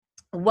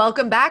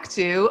Welcome back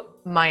to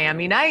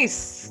Miami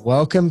Nice.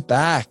 Welcome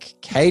back,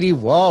 Katie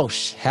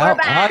Walsh. How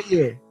are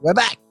you? We're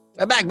back.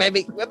 We're back,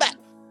 baby. We're back.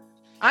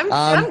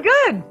 I'm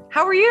good.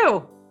 How are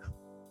you?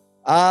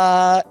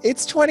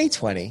 It's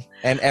 2020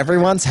 and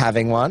everyone's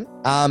having one.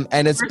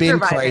 And it's been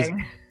crazy.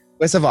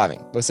 We're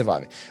surviving.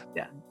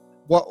 Yeah.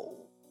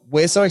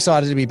 We're so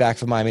excited to be back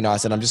for Miami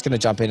Nice, and I'm just going to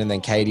jump in and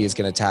then Katie is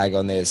going to tag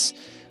on this.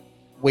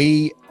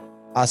 We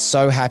are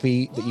so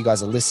happy that you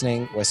guys are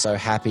listening. We're so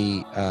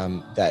happy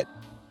that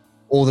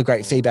all the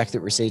great feedback that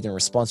we received and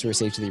response we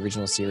received to the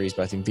original series,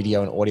 both in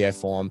video and audio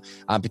form,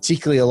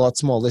 particularly a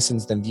lot more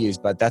listens than views,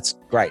 but that's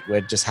great.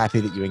 We're just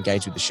happy that you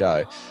engage with the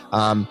show.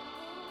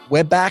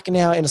 We're back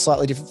now in a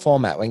slightly different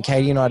format. When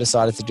Katie and I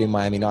decided to do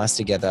Miami Nice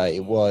together,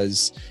 it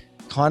was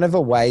kind of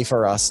a way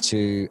for us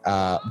to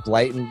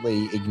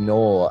blatantly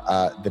ignore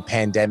the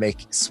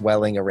pandemic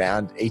swelling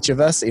around each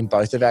of us in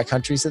both of our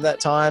countries at that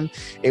time.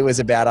 It was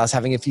about us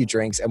having a few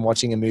drinks and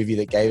watching a movie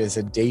that gave us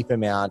a deep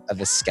amount of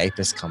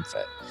escapist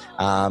comfort.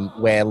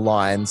 Where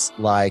lines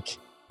like,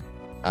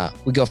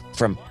 we go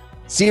from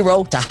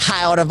zero to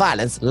high order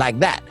violence like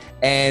that.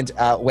 And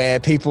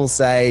where people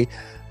say,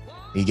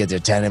 you get to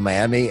 10 in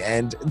Miami.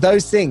 And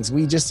those things,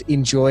 we just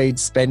enjoyed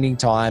spending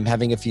time,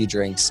 having a few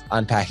drinks,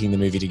 unpacking the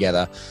movie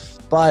together.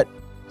 But,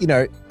 you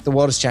know, the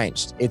world has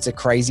changed. It's a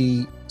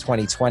crazy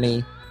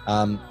 2020.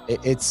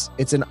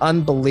 It's an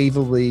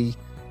unbelievably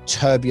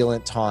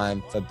turbulent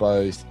time for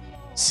both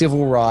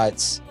civil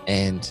rights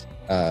and,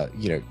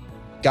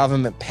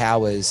 government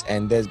powers,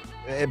 and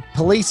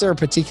police are a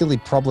particularly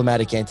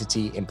problematic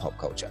entity in pop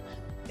culture.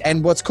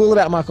 And what's cool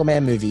about Michael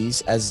Mann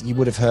movies, as you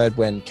would have heard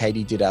when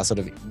Katie did our sort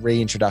of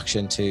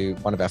reintroduction to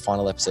one of our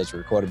final episodes we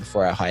recorded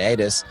before our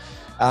hiatus,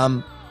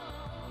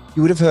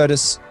 you would have heard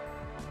us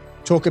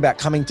talk about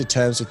coming to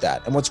terms with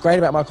that. And what's great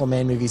about Michael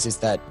Mann movies is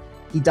that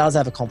he does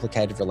have a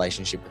complicated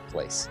relationship with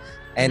police.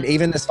 And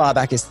even as far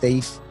back as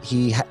Thief,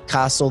 he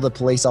casts all the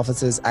police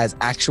officers as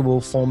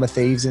actual former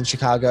thieves in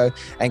Chicago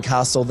and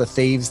casts all the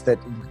thieves that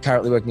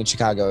currently working in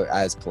Chicago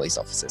as police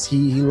officers.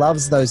 He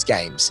loves those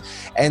games.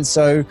 And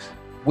so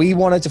we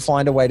wanted to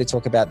find a way to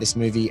talk about this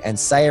movie and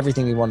say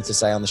everything we wanted to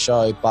say on the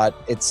show, but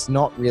it's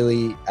not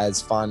really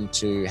as fun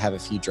to have a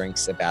few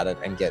drinks about it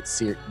and get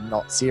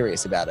not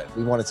serious about it.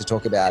 We wanted to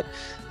talk about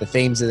the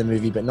themes of the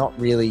movie, but not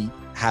really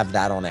have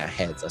that on our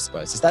heads, I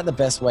suppose. Is that the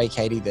best way,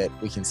 Katie, that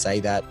we can say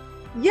that?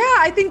 Yeah,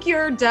 I think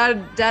you're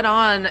dead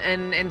on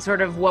and sort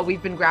of what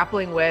we've been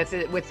grappling with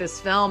this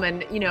film.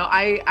 And, you know,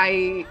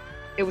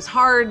 it was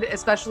hard,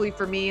 especially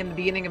for me in the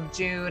beginning of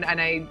June.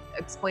 And I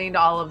explained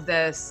all of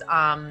this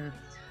on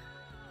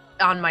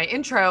my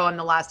intro on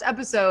the last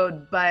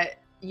episode. But,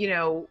 you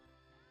know,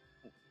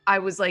 I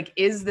was like,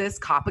 is this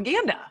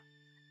propaganda?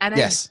 And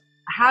yes.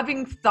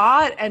 Having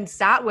thought and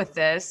sat with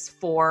this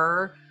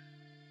for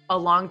a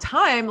long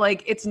time,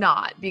 like it's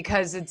not,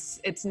 because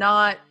it's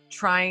not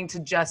trying to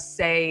just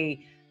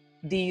say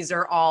these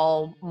are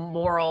all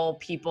moral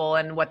people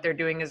and what they're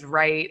doing is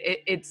right.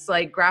 It's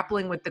like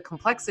grappling with the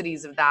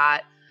complexities of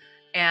that.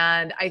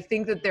 And I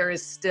think that there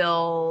is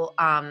still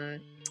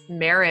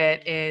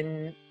merit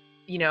in,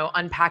 you know,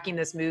 unpacking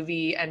this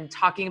movie and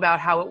talking about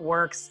how it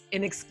works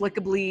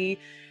inexplicably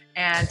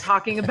and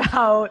talking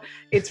about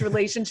its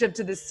relationship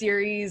to the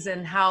series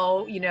and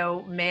how, you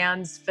know,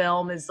 Mann's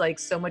film is like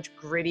so much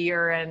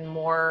grittier and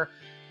more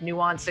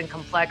nuanced and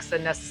complex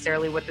than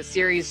necessarily what the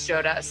series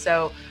showed us.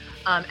 So,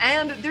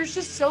 and there's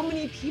just so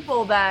many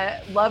people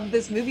that love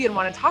this movie and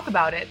want to talk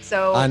about it.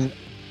 So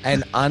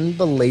an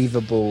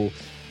unbelievable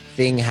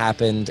thing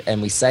happened,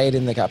 and we say it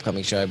in the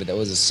upcoming show, but there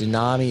was a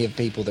tsunami of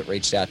people that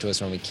reached out to us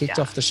when we kicked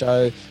off the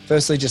show.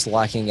 Firstly, just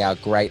liking our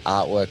great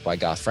artwork by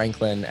Garth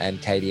Franklin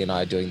and Katie and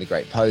I doing the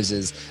great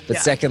poses. But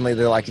secondly,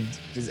 they're like,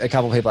 a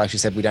couple of people actually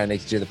said, we don't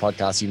need to do the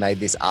podcast. You made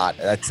this art.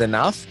 That's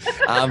enough.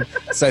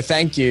 So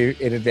thank you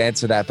in advance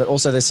for that. But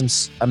also there's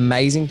some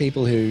amazing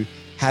people who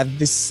have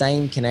this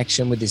same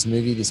connection with this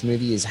movie. This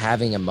movie is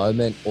having a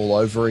moment all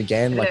over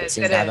again. It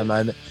seemed to have a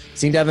moment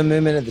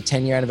at the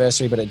 10-year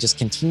anniversary, but it just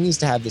continues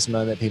to have this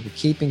moment. People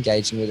keep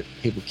engaging with it.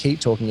 People keep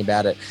talking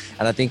about it.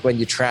 And I think when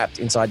you're trapped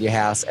inside your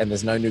house and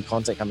there's no new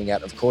content coming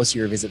out, of course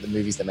you revisit the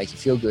movies that make you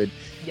feel good.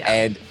 Yeah.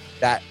 And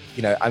that,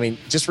 you know, I mean,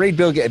 just read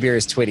Bill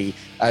Gabiri's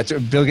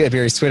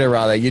Twitter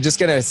rather. You're just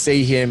going to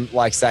see him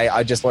like say,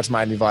 I just watched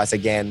Miami Vice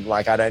again.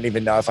 Like, I don't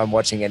even know if I'm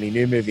watching any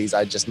new movies.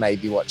 I just may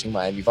be watching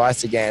Miami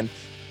Vice again.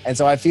 And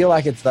so I feel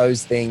like it's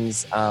those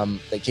things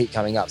that keep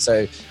coming up.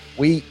 So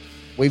we've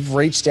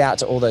reached out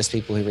to all those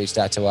people who reached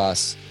out to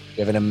us. We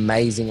have an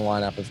amazing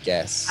lineup of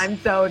guests. I'm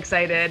so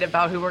excited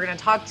about who we're going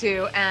to talk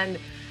to. And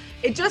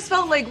it just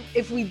felt like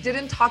if we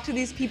didn't talk to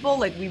these people,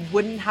 like we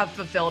wouldn't have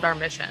fulfilled our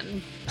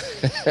mission.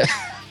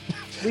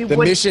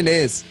 Mission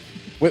is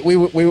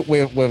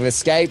we've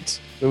escaped.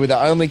 We were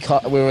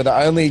the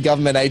only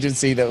government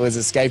agency that was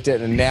escaped it,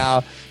 and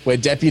now we're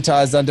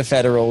deputized under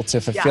federal to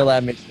fulfill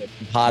our mission.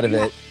 Part of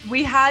it.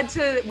 We had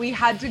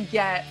to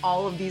get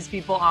all of these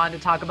people on to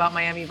talk about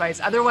Miami Vice.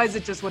 Otherwise,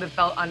 it just would have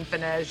felt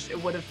unfinished.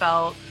 It would have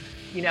felt,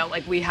 you know,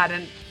 like we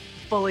hadn't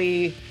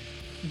fully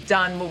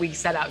done what we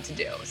set out to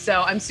do.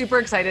 So I'm super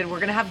excited. We're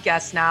going to have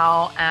guests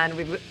now, and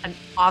we've an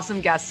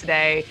awesome guest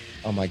today.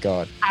 Oh my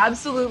God.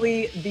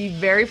 Absolutely. The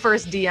very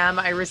first DM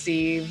I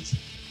received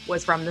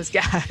was from this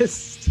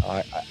guest.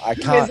 I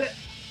can't.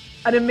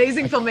 An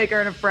amazing filmmaker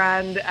and a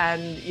friend.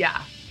 And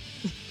yeah.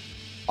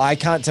 I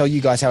can't tell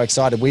you guys how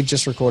excited. We've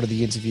just recorded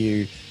the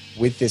interview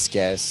with this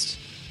guest,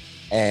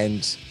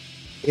 and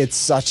it's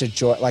such a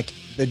joy. Like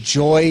the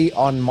joy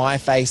on my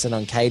face and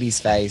on Katie's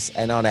face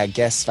and on our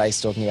guest's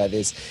face talking about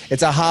this.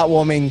 It's a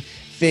heartwarming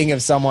thing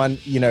of someone,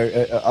 you know,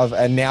 of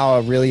a now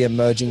a really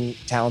emerging,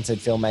 talented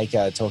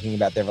filmmaker talking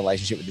about their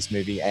relationship with this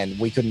movie. And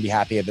we couldn't be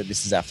happier that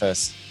this is our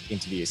first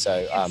interview.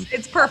 So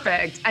it's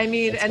perfect. I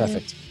mean, and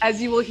perfect.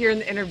 As you will hear in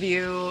the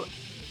interview,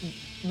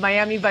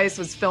 Miami Vice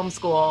was film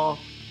school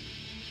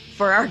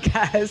for our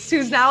guest,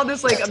 who's now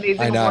this like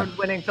amazing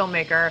award-winning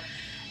filmmaker.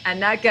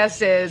 And that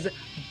guest is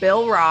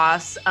Bill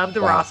Ross of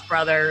the Ross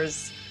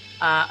Brothers.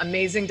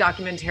 Amazing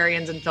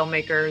documentarians and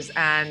filmmakers,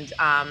 and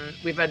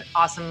we've had an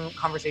awesome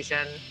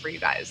conversation for you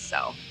guys,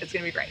 so it's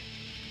gonna be great.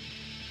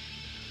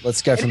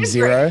 Let's go from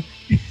zero.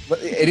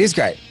 It is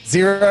great.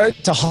 Zero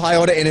to high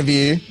order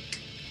interview,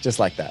 just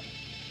like that.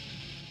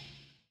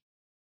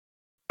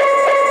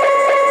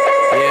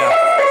 Yeah.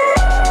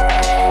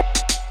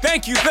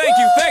 Thank you.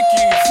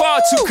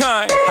 Far too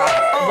kind.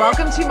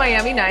 Welcome to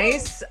Miami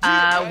Nice.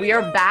 We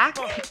are back,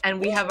 and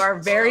we have our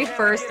very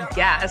first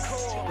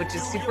guest, which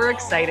is super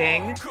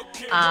exciting.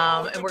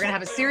 And we're gonna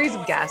have a series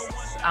of guests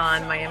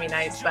on Miami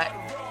Nice, but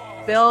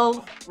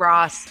Bill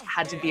Ross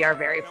had to be our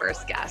very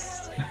first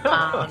guest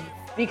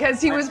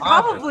because he was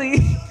probably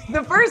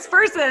the first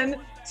person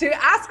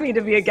to ask me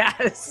to be a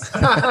guest.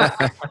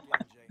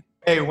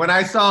 Hey, when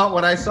I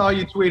saw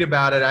you tweet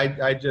about it,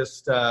 I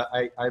just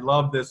I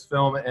love this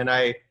film, and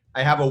I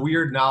have a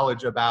weird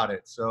knowledge about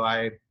it, so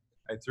I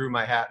threw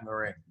my hat in the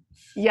ring.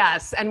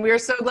 Yes, and we're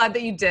so glad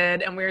that you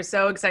did, and we're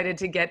so excited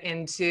to get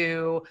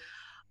into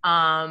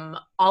all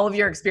of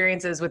your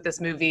experiences with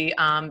this movie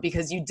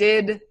because you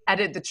did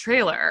edit the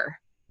trailer.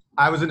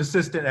 I was an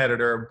assistant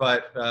editor,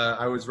 but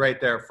I was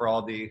right there for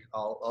all the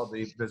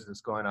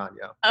business going on.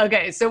 Yeah.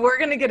 Okay, so we're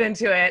gonna get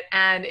into it,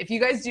 and if you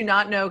guys do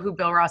not know who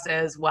Bill Ross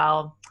is,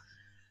 well,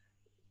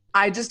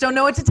 I just don't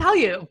know what to tell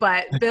you,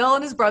 but Bill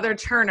and his brother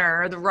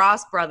Turner, the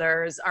Ross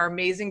brothers, are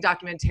amazing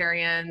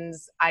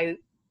documentarians. I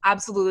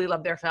absolutely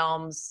love their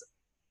films.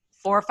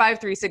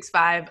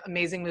 45365,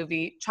 amazing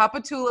movie.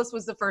 Tchoupitoulas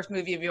was the first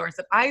movie of yours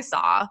that I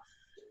saw.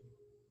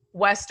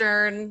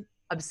 Western,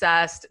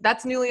 obsessed.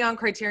 That's newly on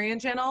Criterion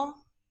Channel?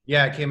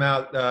 Yeah, it came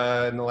out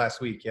in the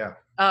last week, yeah.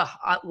 Oh,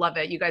 I love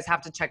it. You guys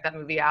have to check that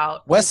movie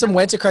out. Western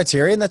went to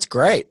Criterion. That's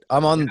great.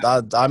 I'm on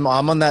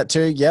that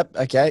too. Yep.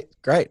 Okay.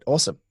 Great.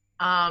 Awesome.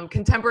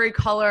 Contemporary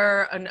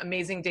Color, an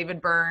amazing David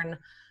Byrne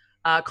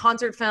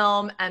concert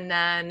film. And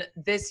then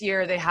this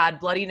year they had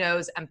Bloody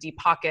Nose, Empty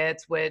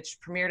Pockets, which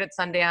premiered at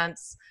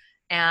Sundance.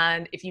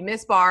 And if you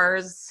miss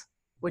bars,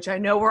 which I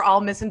know we're all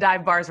missing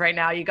dive bars right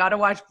now, you got to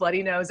watch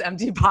Bloody Nose,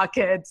 Empty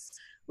Pockets,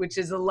 which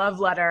is a love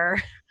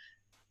letter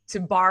to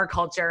bar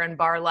culture and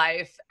bar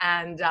life.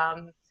 And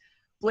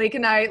Blake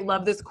and I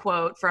love this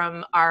quote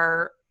from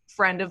our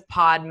friend of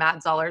pod,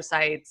 Matt Zoller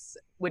Seitz,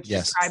 which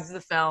describes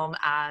the film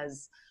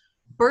as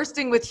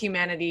bursting with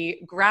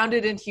humanity,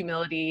 grounded in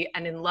humility,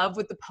 and in love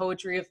with the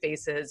poetry of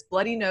faces.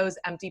 Bloody Nose,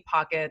 Empty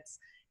Pockets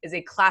is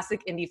a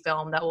classic indie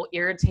film that will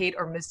irritate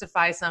or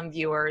mystify some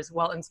viewers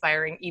while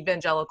inspiring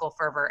evangelical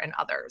fervor in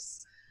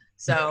others.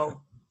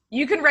 So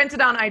you can rent it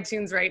on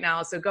iTunes right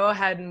now. So go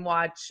ahead and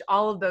watch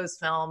all of those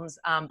films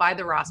by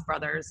the Ross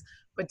brothers.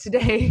 But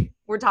today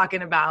we're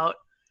talking about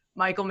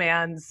Michael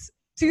Mann's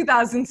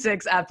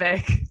 2006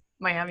 epic,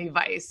 Miami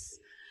Vice.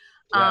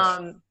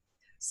 Yes.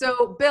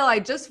 So, Bill, I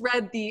just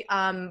read the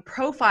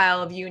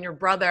profile of you and your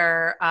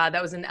brother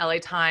that was in LA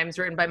Times,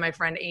 written by my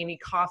friend Amy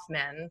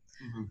Kaufman.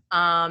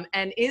 Mm-hmm.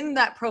 And in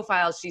that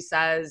profile, she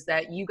says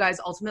that you guys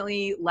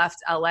ultimately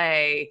left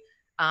LA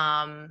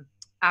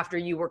after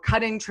you were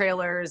cutting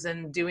trailers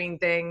and doing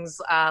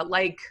things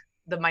like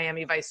the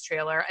Miami Vice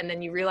trailer. And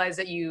then you realized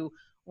that you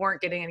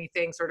weren't getting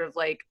anything sort of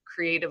like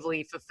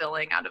creatively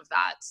fulfilling out of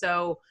that.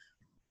 So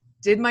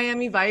did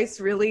Miami Vice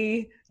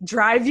really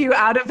drive you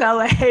out of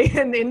LA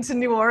and into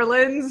New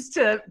Orleans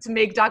to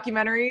make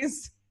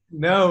documentaries?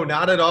 No,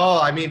 not at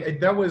all. I mean,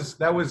 that was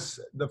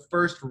the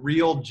first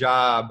real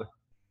job,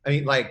 I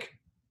mean, like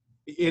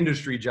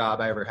industry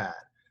job I ever had.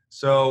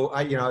 So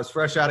I was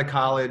fresh out of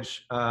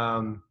college.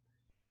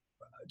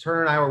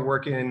 Turner and I were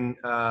working,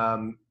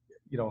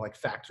 like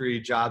factory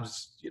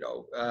jobs,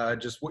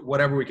 just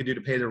whatever we could do to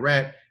pay the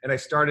rent. And I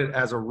started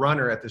as a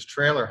runner at this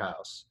trailer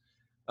house.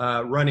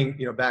 Running,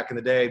 back in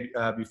the day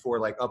before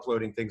like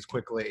uploading things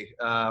quickly,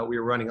 we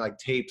were running like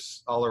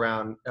tapes all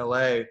around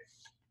LA,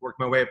 worked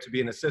my way up to be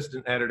an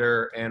assistant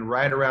editor. And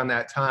right around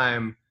that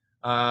time,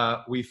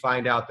 we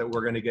find out that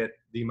we're going to get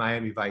the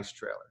Miami Vice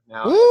trailer.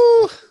 Now,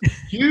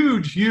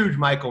 huge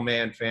Michael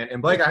Mann fan.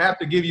 And Blake, I have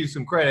to give you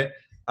some credit.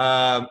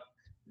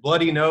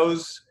 Bloody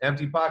Nose,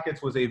 Empty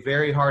Pockets was a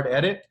very hard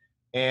edit.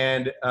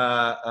 And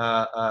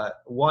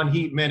one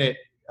heat minute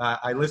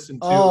I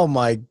listened to Oh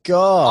my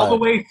all the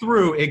God. way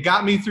through. It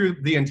got me through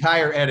the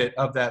entire edit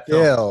of that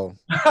film. Bill,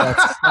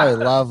 that's so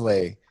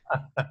lovely.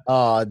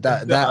 Oh,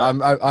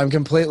 I'm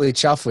completely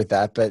chuffed with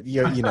that. But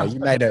you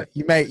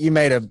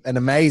made an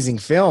amazing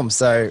film.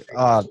 So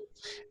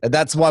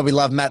that's why we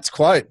love Matt's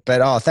quote.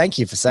 But thank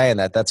you for saying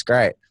that. That's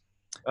great.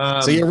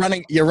 So you're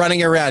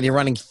running around. You're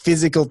running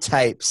physical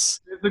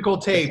tapes. Physical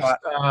tapes,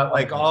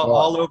 like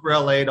all over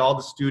LA, to all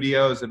the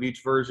studios of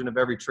each version of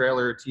every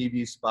trailer or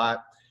TV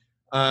spot.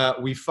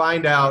 We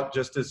find out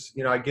just as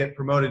I get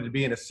promoted to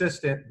be an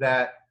assistant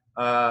that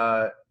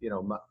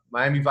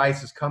Miami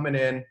Vice is coming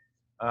in.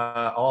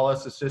 All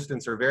us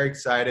assistants are very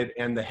excited,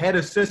 and the head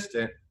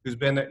assistant, who's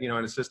been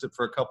an assistant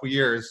for a couple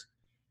years,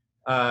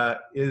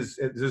 is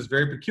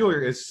very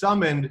peculiar. Is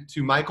summoned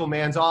to Michael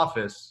Mann's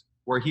office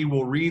where he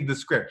will read the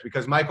script,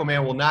 because Michael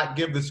Mann will not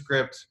give the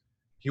script.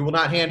 He will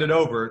not hand it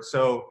over.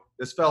 So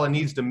this fella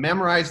needs to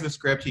memorize the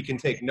script. He can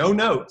take no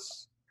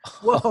notes.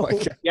 Whoa!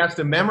 He has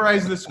to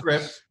memorize the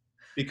script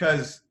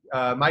because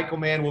Michael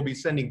Mann will be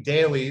sending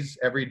dailies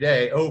every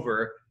day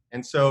over.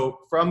 And so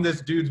from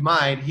this dude's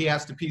mind, he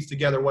has to piece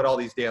together what all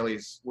these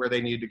dailies, where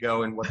they need to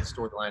go and what the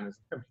storyline is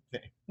and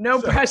everything.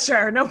 No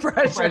pressure No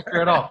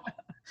pressure at all.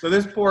 So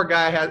this poor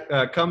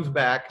guy comes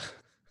back,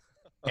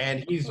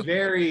 and he's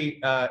very,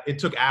 it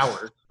took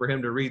hours for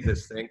him to read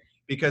this thing,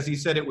 because he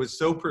said it was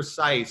so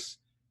precise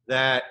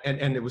that,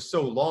 and it was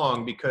so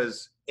long,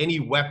 because any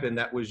weapon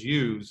that was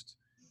used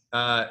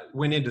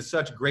went into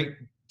such great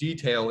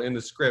detail in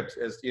the script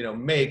as,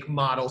 make,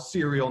 model,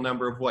 serial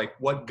number of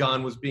what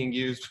gun was being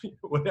used,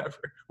 whatever,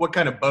 what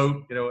kind of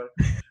boat,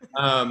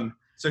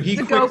 so he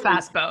the Go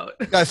Fast boat.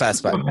 Go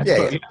Fast boat.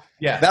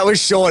 Yeah. That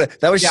was shorter.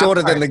 That was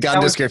shorter than the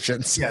gun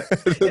descriptions. Yeah.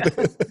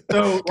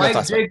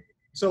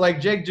 So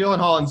like Jake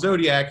Gyllenhaal in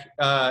Zodiac,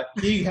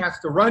 he has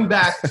to run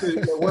back to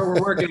where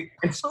we're working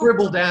and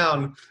scribble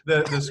down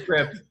the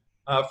script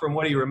from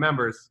what he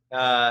remembers.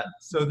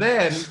 So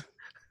then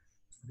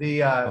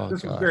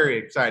this was very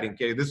exciting,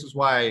 Katie. This is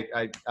why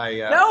I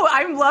no,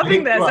 I'm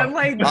loving this. I'm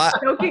like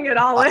soaking it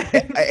all in.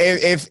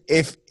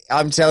 If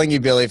I'm telling you,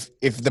 Bill, if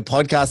the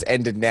podcast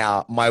ended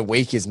now, my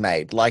week is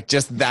made. Like,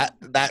 just that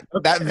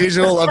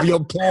visual of your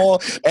poor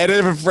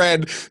editor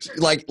friend,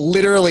 like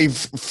literally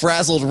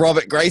frazzled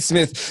Robert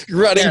Graysmith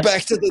running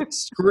back to the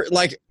script.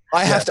 Like,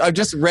 I've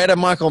just read a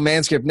Michael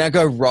Mann script. Now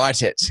go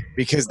write it,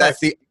 because that's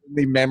the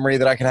only memory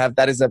that I can have.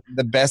 That is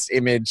the best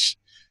image.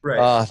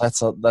 Right.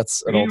 That's an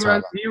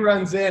all-time. He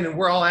runs in, and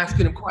we're all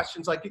asking him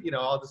questions, like,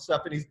 all this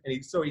stuff, and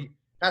he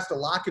has to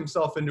lock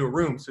himself into a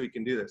room so he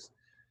can do this.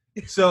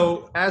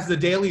 So as the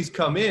dailies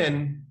come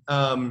in,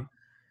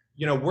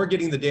 we're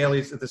getting the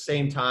dailies at the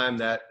same time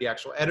that the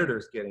actual editor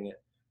is getting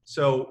it.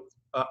 So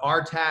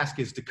our task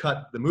is to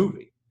cut the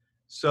movie.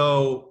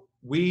 So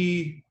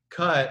we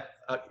cut,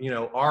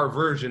 our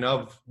version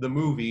of the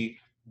movie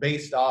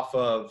based off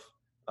of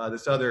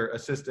this other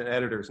assistant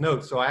editor's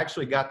notes. So I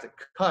actually got to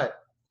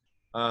cut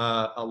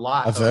a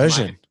lot of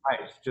version,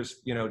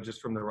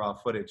 just from the raw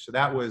footage. So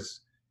that was,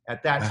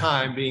 at that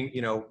time, being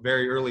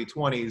very early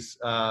 20s,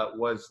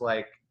 was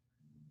like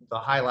the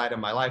highlight of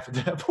my life at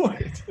that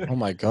point. Oh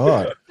my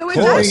God! So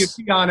being a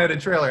peon at a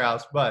trailer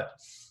house, but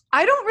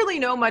I don't really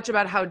know much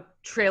about how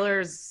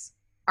trailers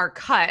are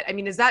cut. I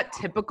mean, is that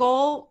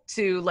typical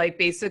to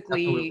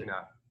basically? Absolutely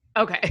not.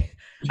 Okay.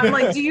 I'm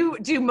like,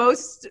 do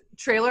most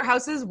trailer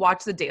houses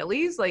watch the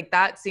dailies? Like,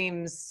 that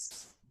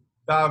seems.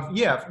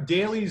 Yeah,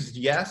 dailies,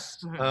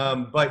 yes,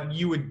 but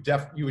you would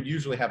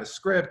usually have a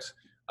script.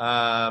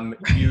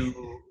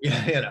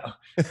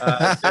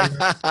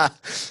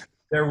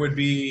 There would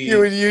be. You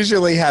would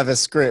usually have a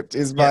script.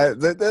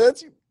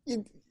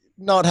 You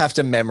not have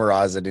to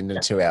memorize it in a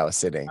 2-hour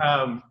sitting.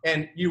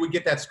 And you would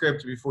get that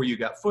script before you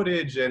got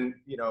footage, and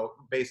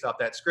based off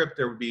that script,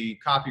 there would be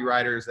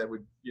copywriters that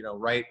would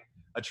write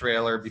a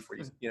trailer before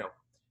you.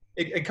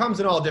 It comes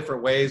in all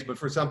different ways, but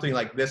for something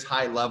like this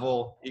high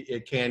level,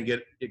 it can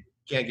get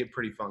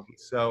pretty funky.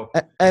 So,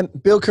 and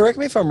Bill, correct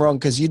me if I'm wrong,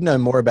 because you'd know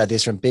more about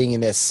this from being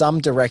in there. Some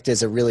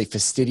directors are really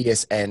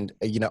fastidious, and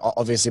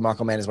obviously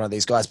Michael Mann is one of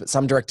these guys. But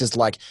some directors,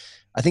 like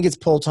I think it's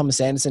Paul Thomas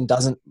Anderson,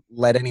 doesn't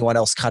let anyone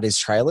else cut his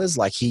trailers.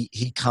 Like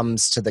he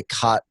comes to the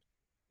cut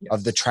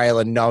of the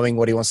trailer knowing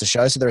what he wants to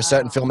show. So there are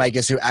certain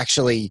filmmakers who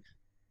actually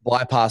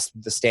bypass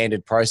the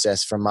standard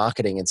process from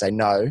marketing and say,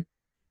 no,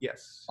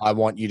 yes, I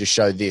want you to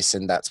show this,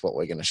 and that's what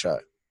we're going to show.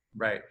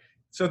 Right.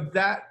 So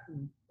that,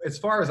 as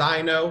far as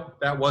I know,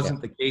 that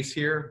wasn't the case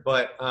here,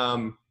 but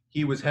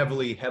he was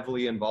heavily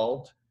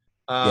involved.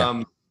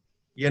 There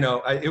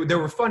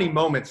were funny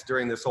moments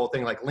during this whole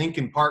thing. Like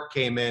Linkin Park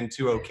came in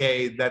to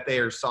okay that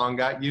their song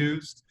got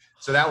used,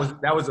 so that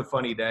was a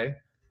funny day.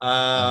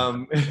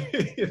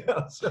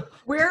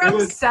 We're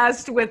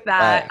obsessed with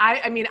that.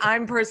 I mean,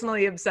 I'm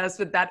personally obsessed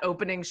with that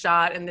opening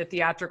shot in the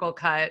theatrical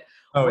cut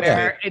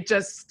where it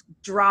just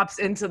drops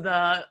into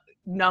the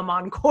Numb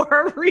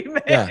Encore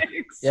remix.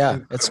 Yeah,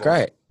 it's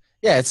great.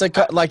 Yeah, it's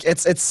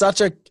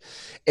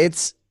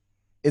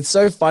it's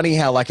so funny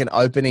how like an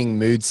opening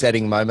mood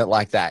setting moment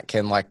like that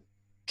can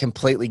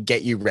completely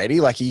get you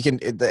ready. Like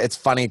it's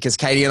funny because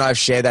Katie and I have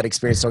shared that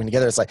experience talking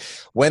together. It's like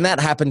when that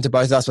happened to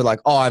both of us, we're like,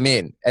 oh, I'm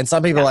in. And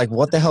some people are like,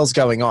 what the hell's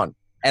going on?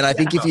 And I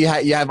think if you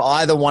have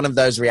either one of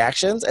those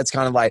reactions, it's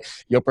kind of like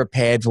you're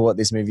prepared for what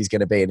this movie's going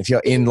to be. And if you're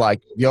in,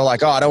 like, you're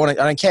like, oh, I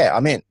don't care.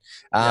 I'm in.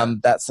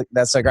 That's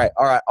so great.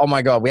 All right. Oh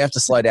my God. We have to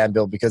slow down,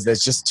 Bill, because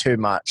there's just too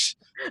much.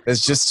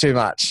 There's just too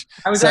much.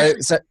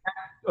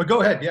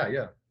 Go ahead.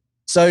 Yeah.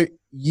 So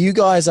you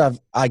guys are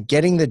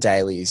getting the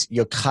dailies.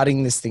 You're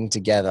cutting this thing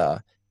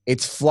together.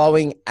 It's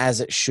flowing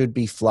as it should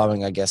be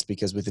flowing, I guess,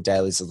 because with the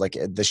dailies, it's like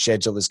the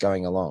schedule is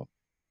going along.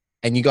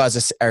 And you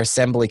guys are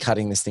assembly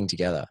cutting this thing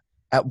together.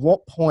 At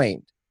what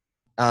point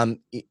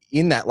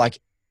in that, like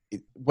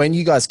when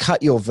you guys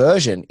cut your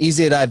version, is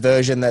it a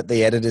version that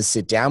the editors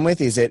sit down with?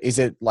 Is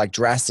it like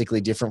drastically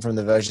different from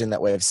the version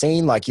that we've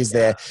seen? Like, is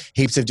there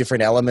heaps of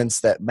different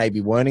elements that maybe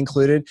weren't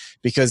included?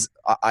 Because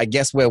I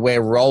guess where we're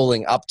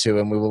rolling up to,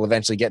 and we will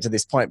eventually get to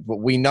this point, but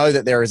we know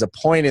that there is a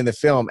point in the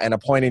film and a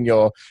point in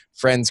your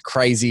friend's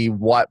crazy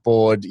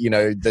whiteboard,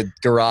 the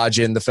garage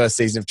in the first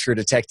season of True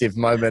Detective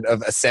moment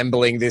of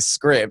assembling this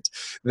script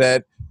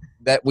that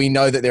we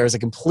know that there is a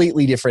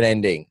completely different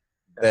ending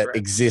that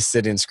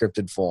existed in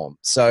scripted form.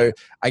 So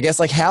I guess,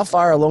 like, how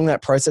far along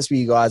that process were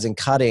you guys in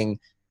cutting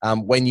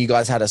when you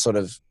guys had a sort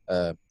of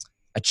a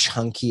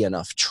chunky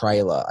enough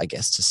trailer, I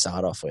guess, to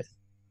start off with?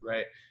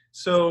 Right.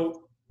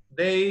 So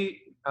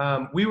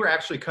we were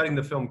actually cutting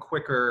the film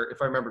quicker,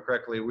 if I remember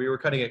correctly. We were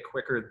cutting it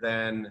quicker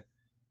than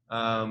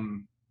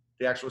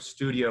the actual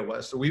studio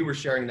was. So we were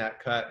sharing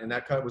that cut, and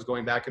that cut was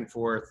going back and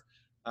forth.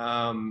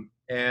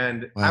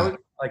 And wow.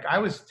 I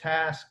was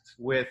tasked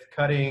with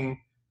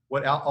cutting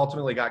what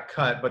ultimately got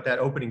cut, but that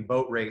opening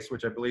boat race,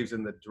 which I believe is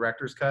in the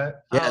director's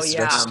cut. Yes,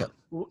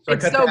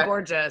 it's so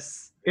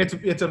gorgeous.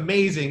 It's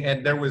amazing,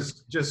 and there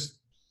was just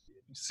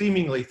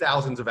seemingly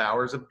thousands of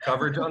hours of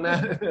coverage on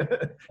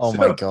that. Oh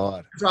my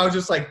God! So I was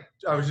just like,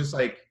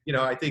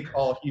 I think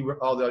all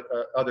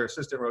the other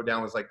assistant wrote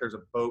down was like, there's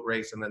a boat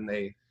race, and then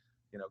they,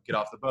 get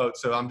off the boat.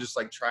 So I'm just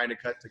like trying to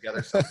cut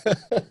together something.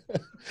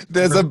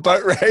 There's a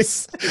boat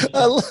race.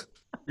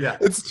 Yeah.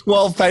 It's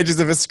 12 pages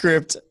of a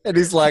script, and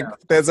he's like,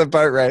 there's a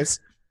boat race.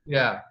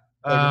 Yeah.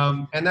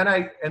 And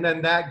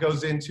then that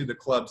goes into the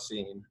club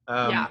scene,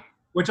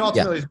 which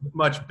ultimately is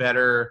much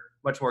better,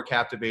 much more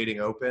captivating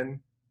open.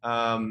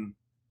 And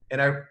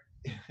I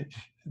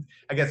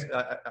guess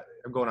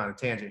I'm going on a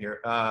tangent here.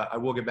 I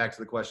will get back to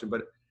the question,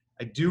 but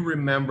I do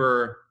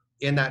remember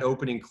in that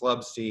opening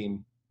club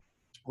scene,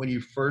 when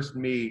you first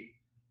meet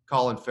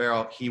Colin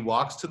Farrell, he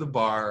walks to the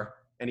bar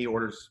and he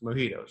orders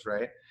mojitos,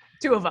 right?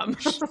 Two of them.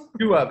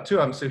 two of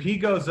them. So he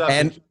goes up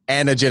and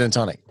a gin and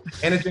tonic.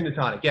 And a gin and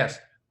tonic, yes.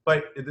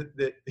 But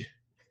the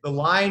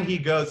line he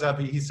goes up,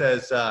 he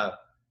says,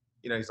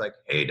 he's like,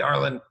 "Hey,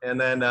 darling," and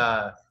then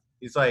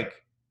he's like,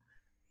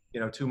 2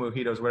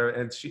 mojitos, whatever.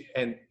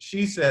 And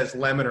she says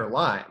lemon or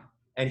lime.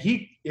 And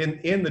he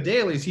in the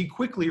dailies, he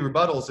quickly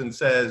rebuttals and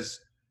says,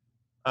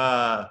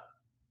 "Lime.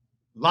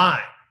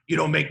 You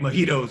don't make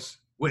mojitos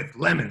with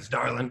lemons,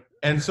 darling."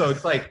 And so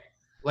it's like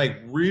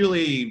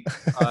really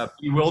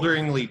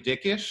bewilderingly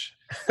dickish.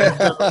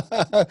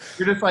 So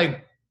you're just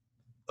like,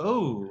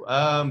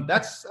 oh,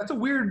 that's a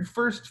weird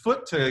first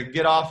foot to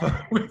get off of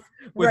with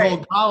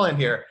old Colin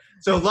here.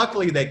 So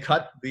luckily they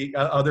cut the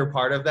other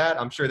part of that.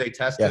 I'm sure they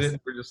tested it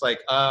and we're just like,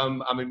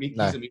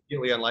 he's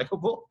immediately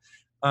unlikable.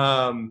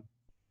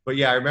 But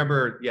yeah, I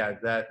remember,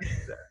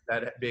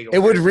 that being. It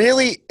would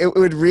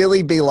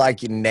really be like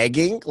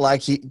negging,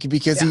 like he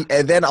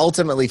then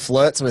ultimately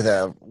flirts with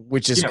her,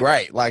 which is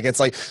great. Like, it's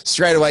like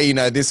straight away,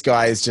 this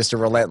guy is just a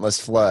relentless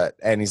flirt,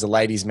 and he's a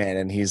ladies' man,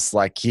 and he's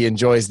like, he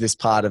enjoys this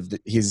part of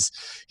his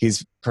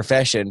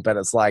profession. But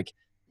it's like,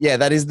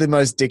 that is the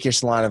most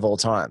dickish line of all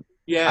time.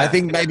 Yeah, I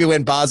think maybe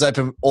when bars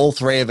open, all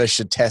three of us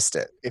should test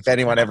it. If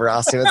anyone ever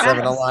asks you, it's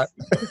lemon or lime.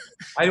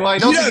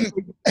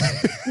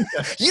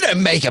 You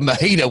don't make a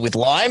mojito with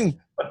lime.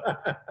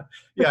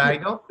 Yeah, I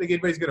don't think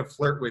anybody's gonna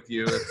flirt with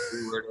you if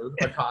we were to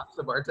accost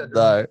the bartender.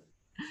 No.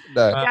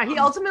 Yeah, he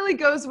ultimately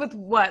goes with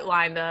what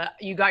line?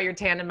 You got your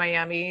tan in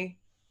Miami.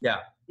 Yeah.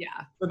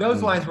 So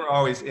those lines were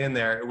always in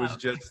there. It was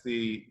just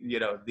the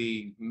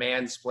the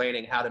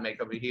mansplaining how to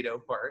make a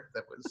mojito part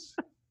that was.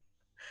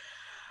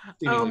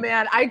 Oh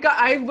man,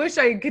 I wish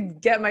I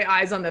could get my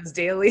eyes on those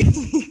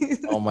dailies.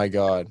 Oh my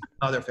God.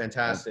 Oh, they're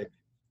fantastic.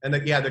 And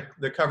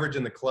the coverage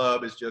in the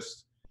club is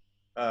just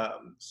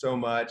so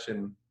much,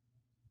 and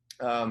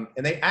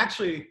they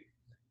actually,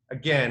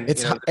 again,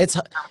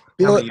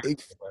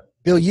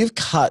 Bill, you've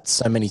cut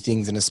so many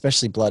things, and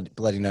especially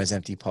Bloody Nose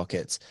Empty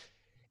Pockets.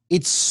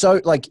 It's so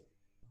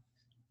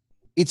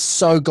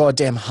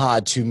goddamn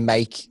hard to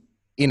make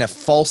in a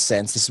false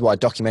sense. This is why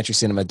documentary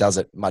cinema does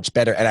it much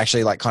better, and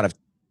actually like kind of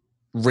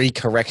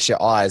recorrects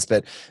your eyes.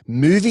 But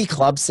movie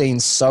club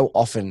scenes so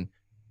often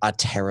are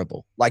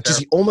terrible, like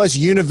just almost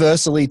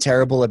universally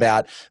terrible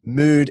about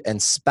mood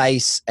and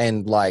space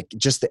and like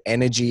just the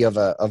energy of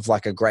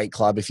like a great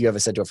club. If you ever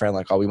said to a friend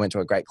like, "Oh, we went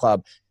to a great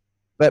club,"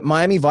 but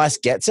Miami Vice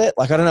gets it.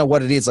 Like, I don't know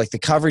what it is, like the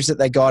coverage that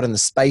they got and the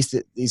space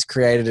that is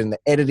created and the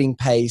editing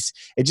pace.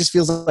 It just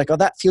feels like, oh,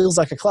 that feels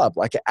like a club.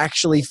 Like, it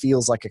actually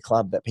feels like a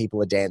club that people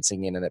are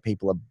dancing in and that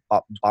people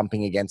are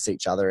bumping against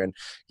each other and,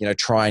 you know,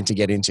 trying to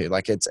get into.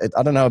 Like,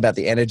 I don't know about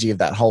the energy of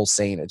that whole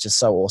scene. It's just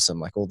so awesome.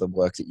 Like, all the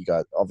work that you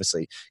guys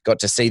obviously got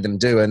to see them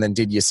do and then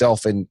did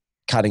yourself in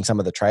cutting some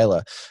of the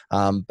trailer.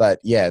 But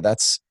yeah, I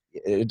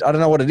don't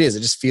know what it is. It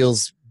just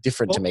feels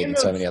different to me than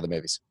so many other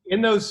movies.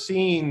 In those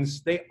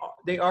scenes,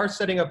 they are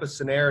setting up a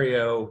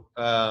scenario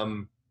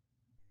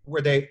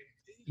where they,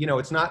 you know,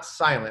 it's not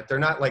silent. They're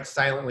not like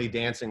silently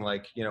dancing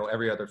like, you know,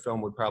 every other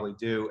film would probably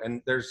do. And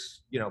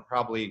there's, you know,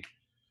 probably,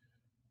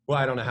 well,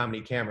 I don't know how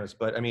many cameras,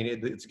 but I mean,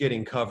 it's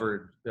getting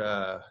covered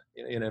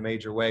in a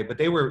major way. But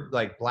they were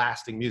like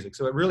blasting music,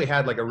 so it really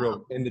had like a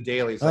real in the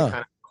dailies like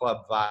kind of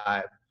club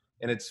vibe.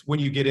 And it's when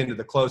you get into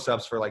the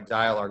close-ups for like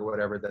dialogue or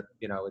whatever that,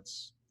 you know,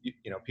 it's,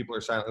 you know, people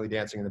are silently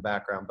dancing in the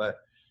background, but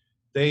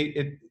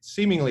it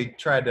seemingly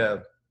tried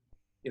to,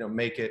 you know,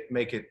 make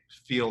it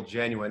feel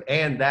genuine.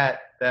 And that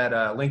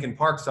Linkin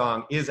Park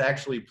song is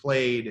actually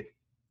played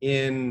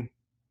in,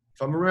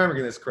 if I'm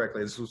remembering this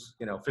correctly, this was,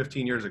 you know,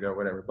 15 years ago or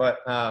whatever, but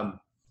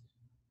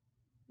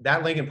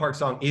that Linkin Park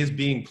song is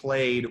being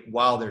played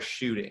while they're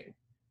shooting.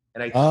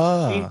 And I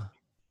think,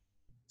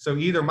 so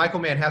either Michael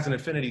Mann has an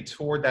affinity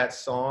toward that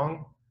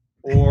song,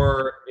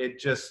 or it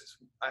just,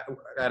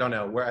 I don't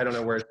know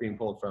where it's being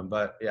pulled from,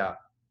 but yeah.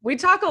 We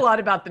talk a lot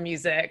about the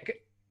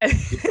music in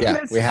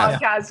this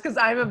podcast because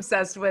I'm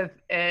obsessed with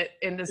it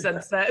in the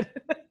sense that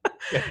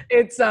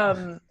it's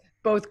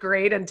both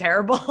great and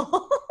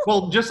terrible.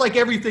 Well, just like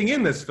everything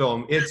in this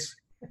film, it's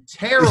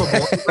terrible.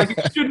 Like,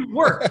 it shouldn't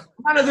work.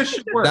 None of this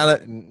should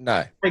work.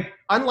 No. Like,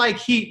 unlike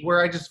Heat, where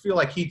I just feel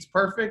like Heat's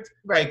perfect.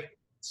 Like,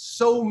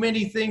 so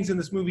many things in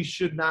this movie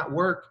should not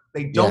work.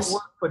 They don't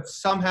work, but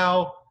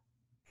somehow,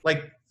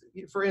 like,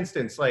 for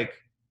instance, like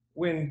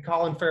when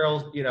Colin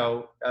Farrell, you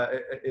know,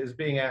 is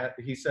being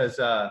he says,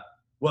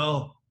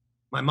 well,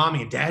 my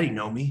mommy and daddy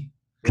know me,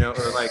 you know,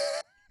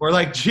 or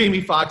like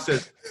Jamie Foxx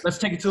says, let's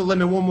take it to the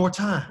limit one more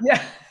time.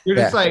 Yeah. You're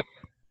just like,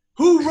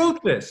 who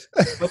wrote this?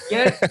 But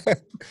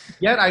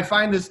yet I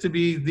find this to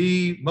be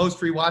the most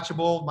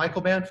rewatchable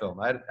Michael Mann film.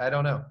 I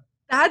don't know.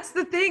 That's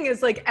the thing,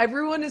 is like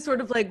everyone is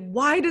sort of like,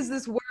 why does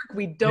this work?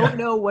 We don't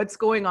know what's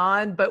going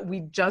on, but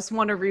we just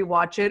want to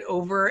rewatch it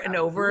over and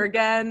over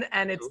again.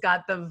 And it's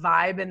got the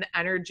vibe and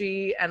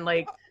energy, and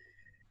like,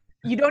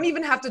 you don't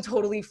even have to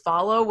totally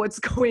follow what's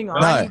going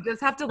on. No. You just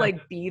have to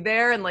like be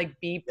there and like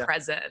be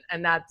present.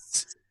 And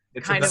that's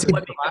kind of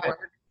what makes it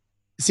work.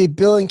 See,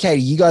 Bill and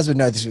Katie, you guys would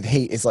know this with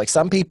Heat. It's like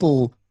some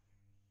people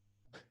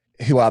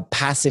who are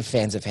passive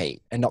fans of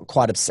Heat and not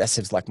quite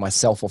obsessives like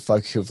myself or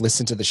folk who have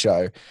listened to the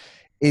show,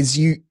 is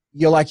you're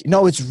like,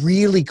 no, it's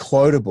really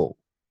quotable.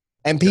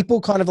 And people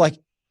kind of like,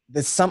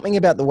 there's something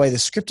about the way the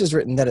script is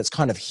written that it's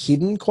kind of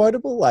hidden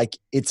quotable. Like,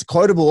 it's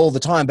quotable all the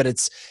time, but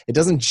it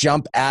doesn't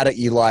jump out at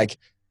you like,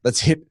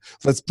 let's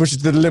push it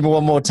to the limit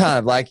one more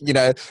time. Like, you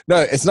know, no,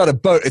 it's not a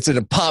boat, it's an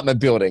apartment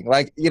building.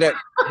 Like, you know,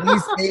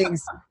 these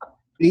things,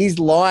 these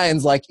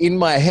lines, like in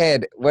my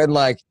head when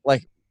like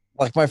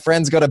my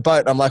friend's got a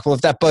boat, and I'm like, well,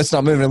 if that boat's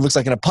not moving, it looks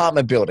like an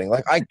apartment building.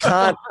 Like, I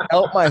can't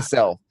help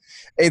myself.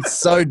 It's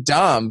so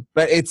dumb,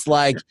 but it's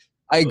like,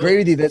 I agree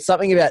with you. There's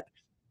something about,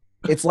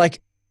 it's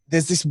like,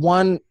 there's this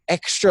one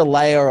extra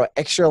layer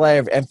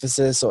of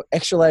emphasis or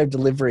extra layer of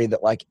delivery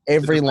that like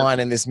every line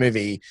in this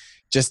movie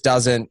just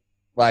doesn't,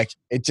 like,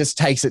 it just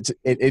takes it to,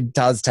 it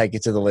does take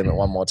it to the limit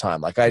one more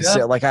time. Like,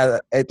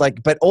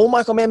 but all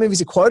Michael Mann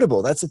movies are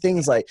quotable. That's the thing,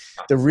 is like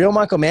the real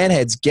Michael Mann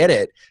heads get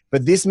it,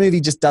 but this movie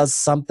just does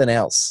something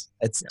else.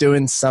 It's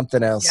doing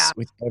something else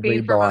with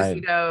every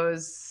line.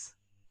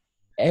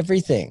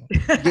 Everything.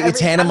 It's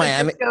Hannah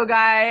Miami. Disco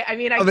guy. I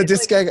mean, I'm a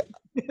disco guy.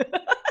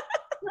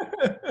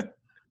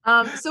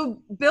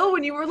 So Bill,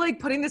 when you were like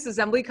putting this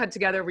assembly cut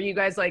together, were you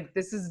guys like,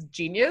 this is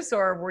genius,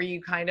 or were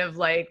you kind of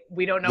like,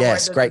 we don't know?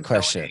 Yes, where great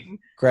question. Going?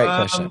 Great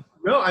question.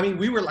 No, I mean,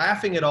 we were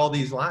laughing at all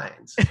these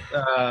lines.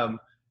 I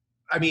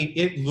mean,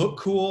 it looked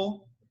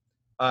cool.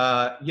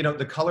 You know,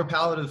 the color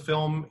palette of the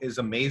film is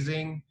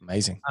amazing.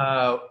 Amazing.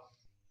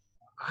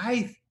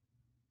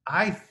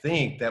 I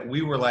think that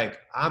we were like,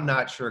 I'm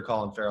not sure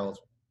Colin Farrell's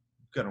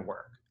gonna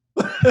work.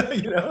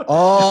 You know?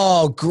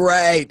 Oh,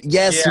 great.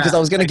 Yes, because I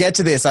was gonna get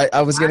to this.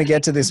 I was gonna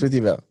get to this with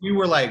you, Bill. We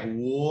were like,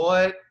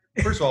 what?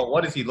 First of all,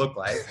 what does he look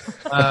like?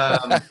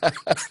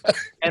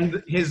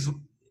 And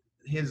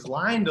his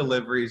line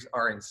deliveries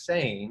are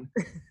insane.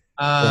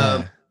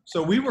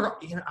 So we were,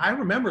 you know, I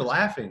remember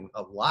laughing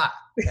a lot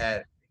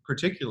at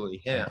particularly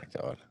him.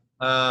 Oh my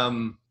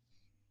God.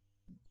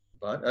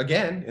 But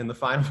again, in the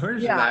final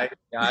version,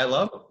 I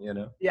love him, you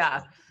know?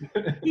 Yeah.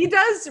 He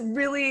does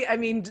really, I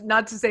mean,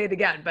 not to say it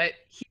again, but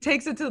he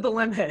takes it to the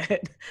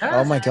limit.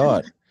 Oh my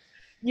God.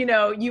 You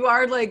know, you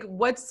are like,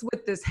 what's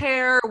with this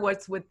hair?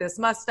 What's with this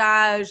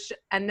mustache?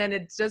 And then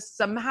it just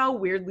somehow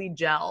weirdly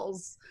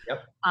gels.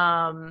 Yep.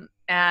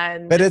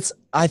 But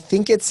I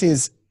think it's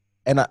his,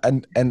 and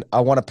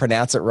I want to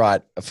pronounce it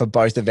right for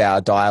both of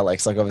our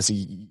dialects. Like,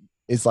 obviously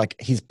is like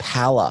his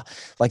pallor.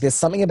 Like there's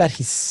something about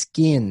his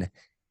skin.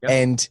 Yep.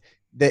 And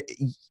that,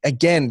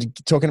 again,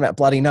 talking about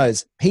bloody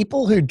nose,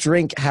 people who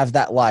drink have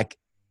that like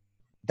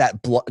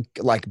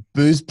like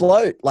booze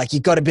bloat. Like you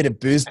got a bit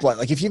of booze bloat.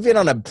 Like if you've been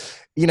on a,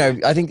 you know,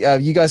 I think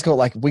you guys call it,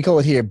 like we call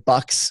it here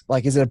bucks.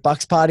 Like is it a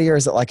bucks party or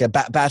is it like a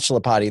bachelor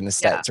party in the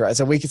States, right?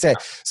 So we could say,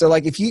 so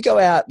like if you go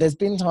out, there's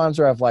been times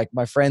where I've like,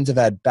 my friends have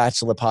had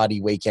bachelor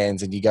party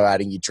weekends and you go out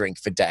and you drink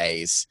for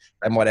days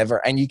and whatever.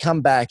 And you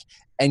come back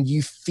and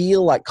you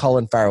feel like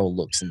Colin Farrell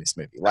looks in this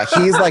movie. Like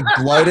he's like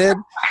bloated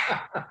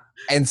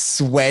and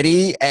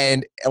sweaty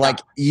and like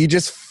you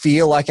just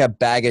feel like a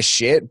bag of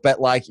shit, but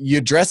like you're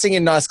dressing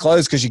in nice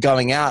clothes because you're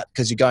going out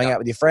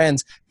with your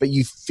friends, but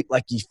you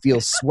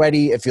feel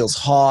sweaty. It feels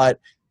hot.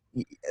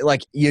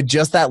 Like you're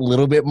just that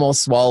little bit more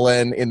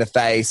swollen in the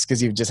face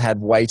because you've just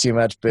had way too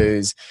much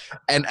booze.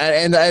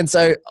 And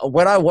so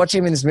when I watch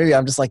him in this movie,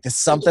 I'm just like, there's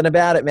something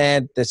about it,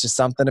 man. There's just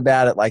something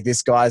about it. Like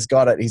this guy's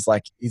got it. He's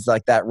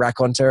like that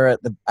raconteur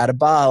at a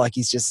bar. Like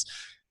he's just,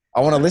 I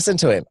want to listen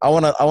to him. I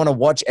want to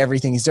watch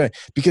everything he's doing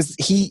because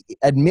he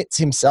admits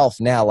himself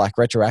now, like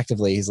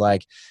retroactively, he's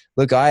like,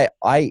 look, I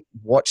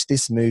watched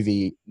this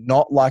movie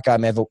not like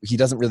he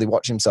doesn't really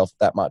watch himself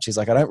that much. He's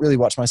like, I don't really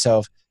watch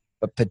myself,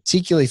 but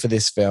particularly for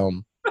this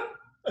film,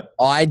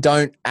 I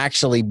don't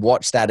actually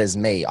watch that as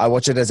me. I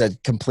watch it as a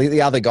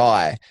completely other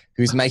guy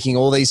who's making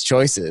all these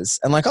choices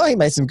and like, oh, he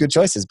made some good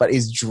choices, but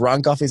is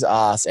drunk off his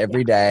ass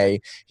every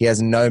day. He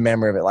has no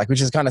memory of it, like, which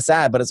is kind of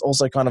sad, but it's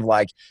also kind of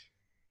like,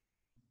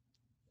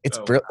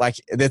 like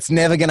that's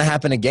never going to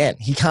happen again.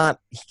 He can't,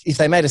 if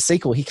they made a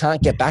sequel, he can't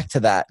get back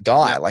to that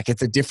guy. Like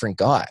it's a different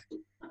guy.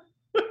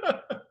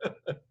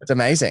 It's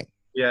amazing.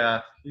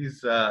 Yeah.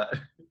 He's,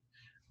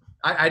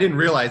 I didn't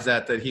realize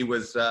that he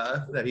was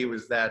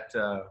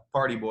that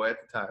party boy at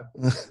the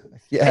time.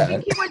 Yeah. I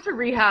think he went to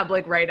rehab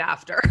like right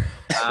after.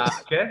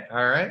 Okay.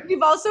 All right.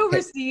 We've also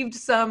received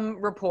some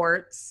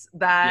reports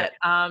that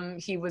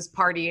he was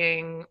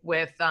partying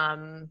with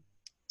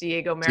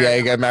Diego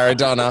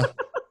Maradona.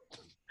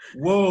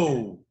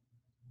 Whoa.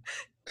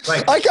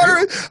 Like I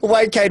can't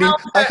wait, Katie.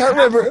 I can't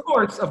remember.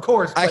 Of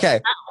course.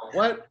 Okay.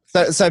 What?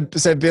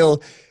 So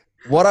Bill,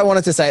 what I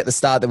wanted to say at the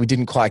start that we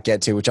didn't quite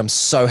get to, which I'm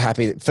so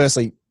happy that,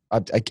 firstly, I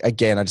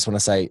just want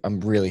to say I'm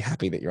really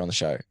happy that you're on the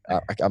show.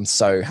 I'm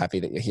so happy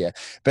that you're here.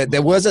 But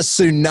there was a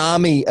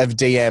tsunami of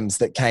DMs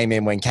that came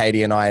in when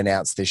Katie and I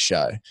announced this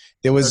show.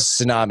 There was a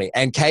tsunami.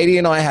 And Katie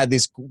and I had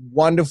this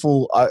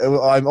wonderful,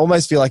 I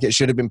almost feel like it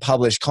should have been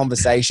published,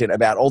 conversation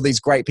about all these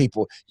great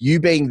people.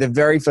 You being the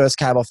very first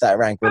cab off that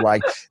rank. We're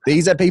like,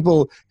 these are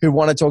people who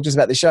want to talk to us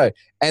about the show.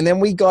 And then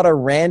we got a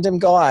random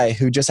guy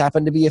who just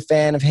happened to be a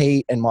fan of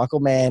Heat and Michael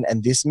Mann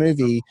and this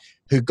movie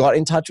who got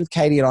in touch with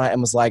Katie and I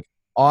and was like,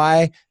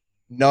 I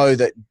know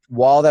that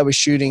while they were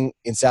shooting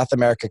in South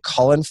America,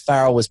 Colin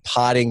Farrell was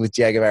partying with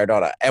Diego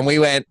Maradona. And we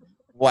went,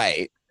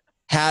 wait,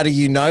 how do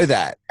you know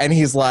that? And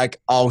he's like,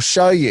 I'll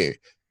show you.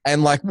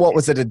 And like, what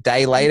was it, a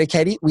day later,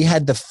 Katie? We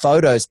had the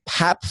photos,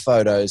 PAP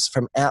photos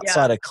from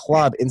outside a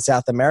club in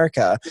South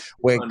America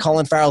where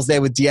Colin Farrell's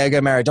there with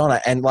Diego Maradona.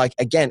 And like,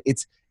 again,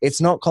 it's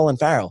not Colin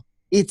Farrell.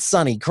 It's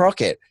Sonny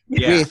Crockett.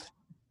 Yeah.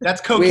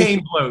 That's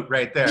cocaine bloat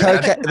right there.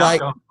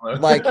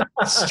 Like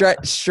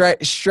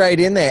straight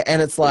in there.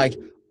 And it's like,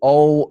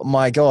 oh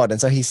my God.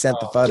 And so he sent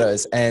the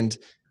photos and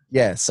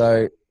yeah,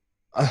 so.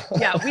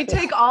 We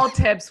take all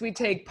tips. We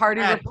take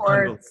party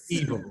reports.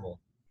 Unbelievable.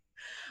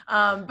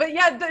 But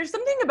yeah, there's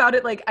something about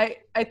it. Like,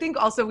 I think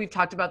also we've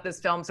talked about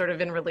this film sort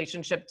of in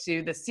relationship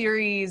to the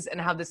series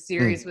and how the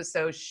series was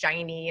so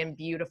shiny and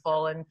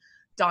beautiful. And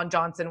Don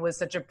Johnson was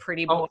such a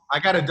pretty boy. Oh, I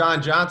got a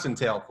Don Johnson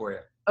tale for you.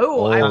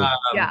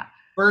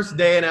 First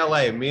day in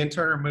LA, me and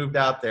Turner moved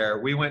out there.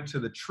 We went to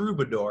the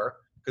Troubadour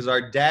because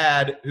our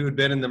dad, who had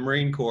been in the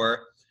Marine Corps,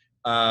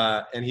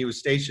 and he was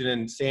stationed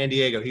in San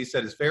Diego, he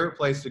said his favorite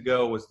place to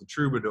go was the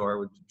Troubadour.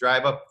 We'd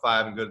drive up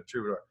 5 and go to the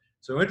Troubadour.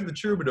 So we went to the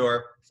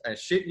Troubadour. I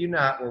shit you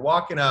not, we're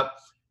walking up.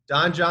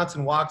 Don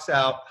Johnson walks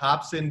out,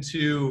 hops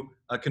into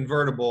a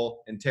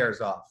convertible, and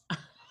tears off.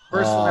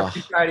 First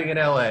celebrity sighting in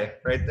LA,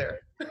 right there.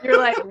 You're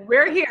like,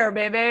 we're here,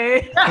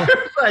 baby.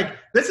 Like,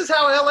 this is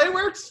how LA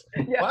works?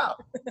 Yeah. Wow.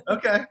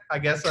 Okay. I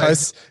guess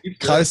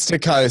coast to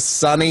coast.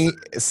 Sunny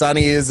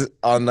is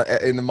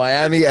in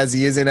Miami as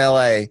he is in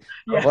LA.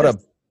 Yes. What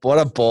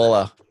a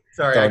baller.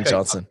 Sorry, Don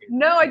Johnson.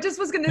 No, I just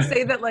was going to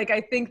say that, like,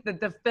 I think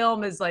that the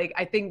film is like,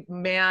 I think,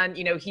 man,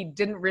 he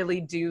didn't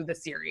really do the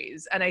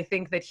series. And I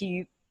think that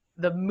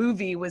the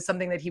movie was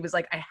something that he was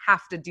like, I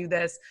have to do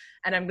this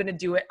and I'm going to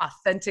do it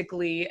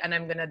authentically. And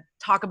I'm going to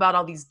talk about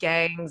all these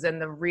gangs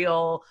and the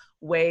real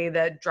way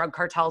that drug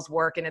cartels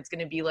work. And it's going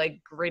to be like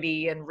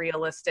gritty and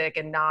realistic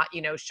and not,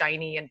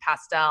 shiny and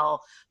pastel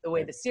the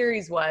way the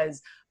series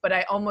was. But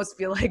I almost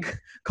feel like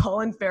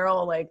Colin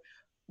Farrell, like,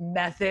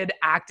 method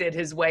acted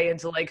his way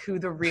into like who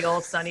the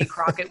real Sonny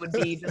Crockett would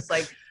be. Just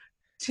like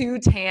too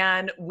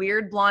tan,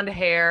 weird blonde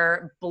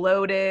hair,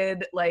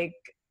 bloated, like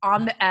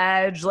on the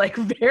edge, like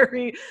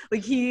very,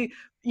 like he,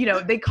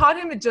 they caught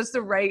him at just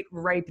the right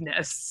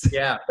ripeness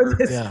for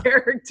this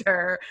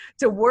character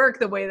to work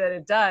the way that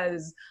it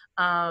does.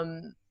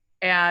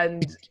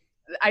 And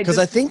Because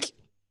I think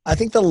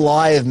the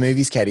lie of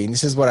movies, Katie, and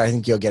this is what I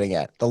think you're getting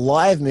at. The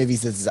lie of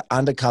movies is that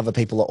undercover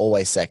people are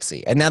always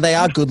sexy. And now they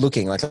are good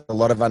looking, like a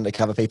lot of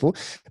undercover people,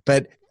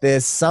 but there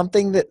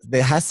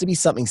has to be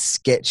something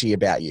sketchy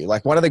about you.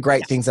 Like one of the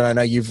great things that I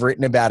know you've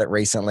written about it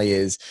recently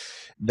is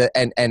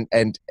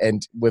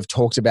and we've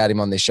talked about him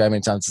on this show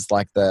many times. It's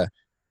like the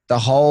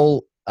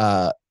whole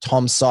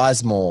Tom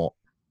Sizemore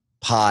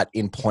part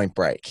in Point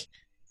Break.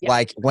 Yeah.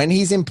 Like when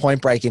he's in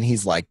Point Break and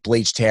he's like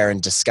bleached hair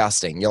and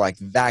disgusting, you're like,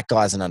 that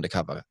guy's an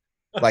undercover.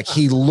 Like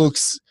he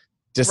looks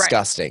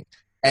disgusting.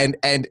 Right.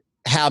 And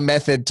how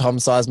method Tom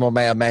Sizemore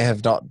may or may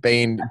have not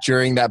been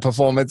during that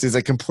performance is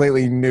a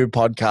completely new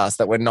podcast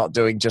that we're not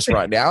doing just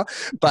right now.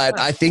 But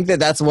I think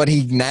that's what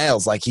he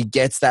nails. Like he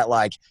gets that,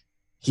 like,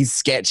 he's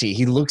sketchy.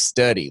 He looks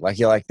dirty. Like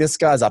you're like, this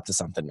guy's up to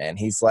something, man.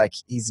 He's like,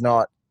 he's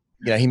not,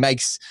 he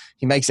makes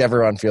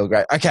everyone feel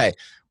great. Okay.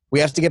 We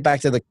have to get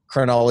back to the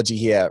chronology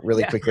here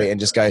really quickly and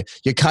just go,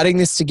 you're cutting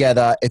this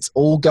together. It's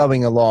all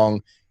going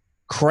along.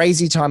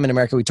 Crazy time in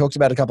America. We talked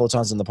about it a couple of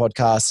times on the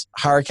podcast.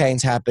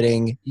 Hurricanes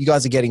happening. You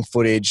guys are getting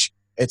footage.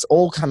 It's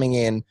all coming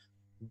in.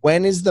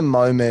 When is the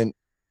moment,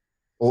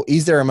 or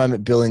is there a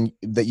moment, Bill,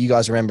 that you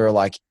guys remember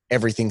like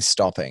everything's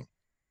stopping?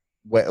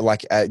 Where,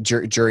 like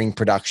during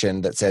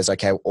production that says,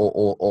 okay,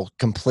 or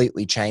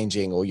completely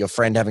changing, or your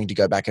friend having to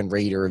go back and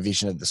read a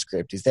revision of the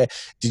script?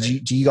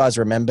 Do you guys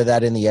remember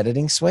that in the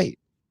editing suite?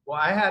 Well,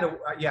 I had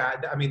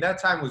I mean, that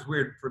time was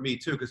weird for me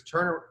too, because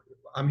Turner,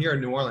 I'm here in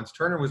New Orleans.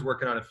 Turner was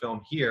working on a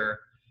film here,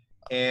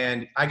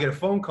 and I get a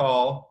phone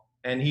call,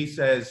 and he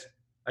says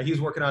he's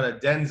working on a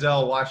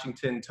Denzel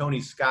Washington, Tony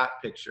Scott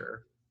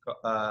picture.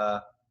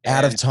 Out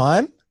of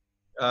Time?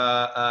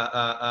 Man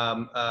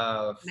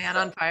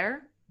on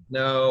Fire?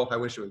 No, I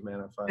wish it was Man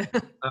on Fire.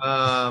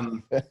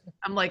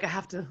 I'm like, I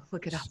have to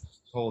look it up.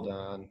 Hold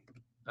on.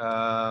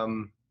 Why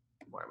am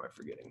I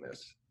forgetting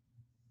this?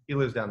 He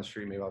lives down the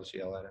street. Maybe I'll just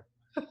yell at him.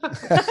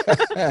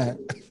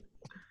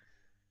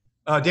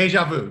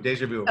 Deja Vu.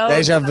 Oh,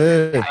 Deja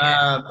Vu.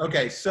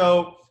 Okay,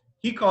 so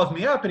he calls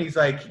me up and he's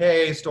like,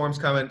 "Hey, storm's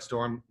coming.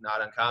 Storm,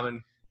 not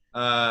uncommon."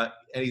 And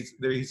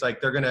he's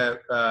like, "They're gonna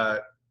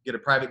get a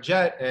private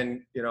jet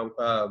and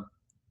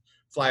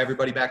fly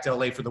everybody back to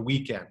LA for the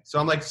weekend." So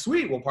I'm like,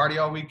 "Sweet, we'll party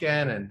all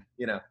weekend." And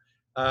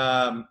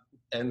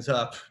ends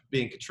up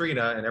being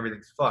Katrina and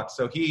everything's fucked.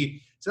 So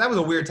that was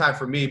a weird time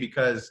for me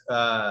because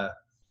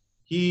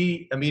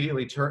he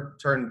immediately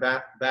turned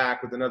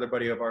back with another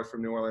buddy of ours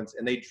from New Orleans,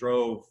 and they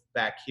drove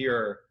back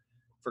here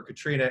for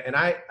Katrina. And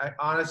I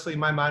honestly,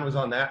 my mind was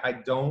on that. I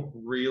don't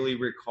really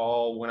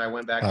recall when I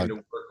went back into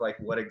work, like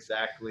what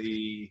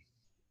exactly.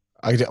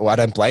 I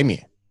don't blame you.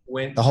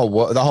 When the whole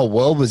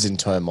world was in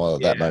turmoil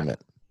at that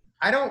moment.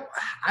 I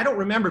don't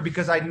remember,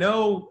 because I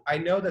know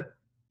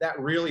that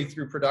really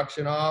threw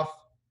production off,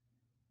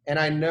 and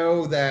I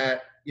know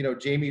that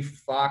Jamie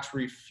Foxx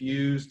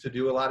refused to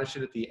do a lot of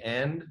shit at the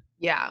end.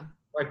 Yeah.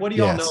 Like, what do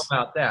y'all know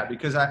about that?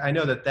 Because I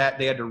know that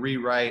they had to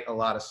rewrite a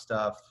lot of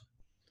stuff.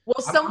 Well,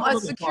 a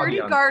security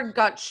guard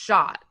got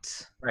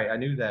shot. Right, I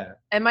knew that.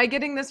 Am I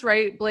getting this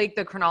right, Blake?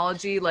 The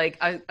chronology, like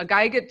a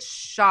guy gets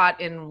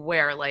shot in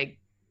where, like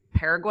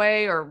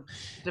Paraguay or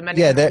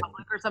Dominican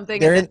Republic or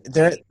something? They're in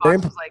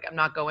like, I'm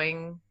not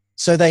going.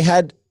 So they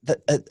had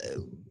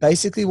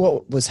basically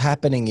what was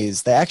happening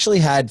is they actually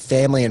had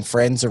family and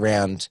friends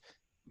around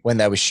when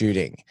they were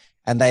shooting.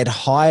 And they'd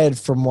hired,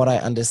 from what I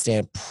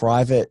understand,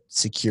 private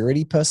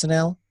security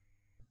personnel.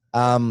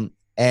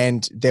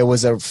 And there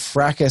was a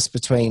fracas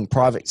between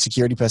private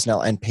security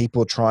personnel and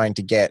people trying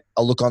to get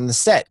a look on the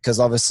set,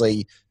 because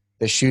obviously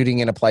they're shooting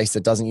in a place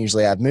that doesn't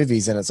usually have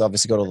movies, and it's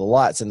obviously got all the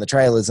lights and the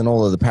trailers and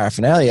all of the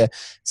paraphernalia.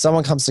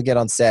 Someone comes to get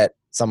on set,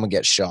 someone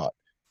gets shot.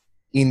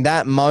 In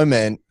that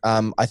moment,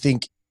 I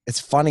think it's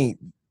funny.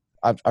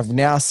 I've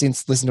now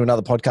since listened to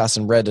another podcast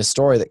and read a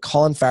story that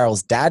Colin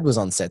Farrell's dad was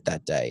on set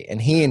that day, and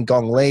he and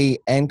Gong Li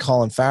and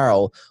Colin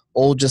Farrell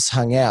all just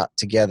hung out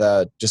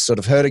together, just sort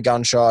of heard a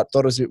gunshot,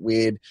 thought it was a bit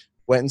weird,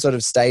 went and sort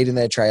of stayed in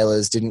their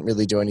trailers, didn't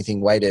really do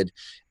anything, waited.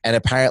 And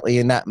apparently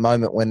in that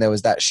moment when there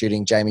was that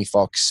shooting, Jamie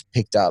Foxx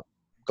picked up,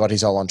 got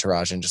his whole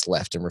entourage and just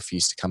left and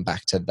refused to come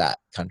back to that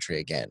country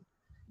again.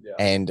 Yeah.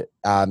 And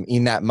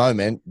in that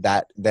moment,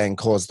 that then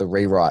caused the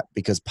rewrite,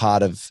 because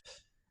part of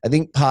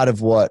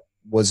what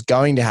was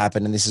going to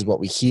happen, and this is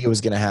what we hear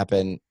was going to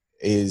happen,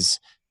 is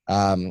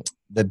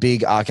the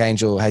big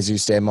Archangel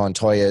Jesus de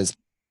Montoya's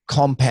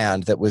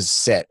compound that was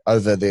set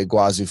over the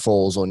Iguazu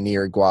Falls, or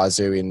near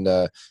Iguazu in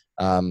the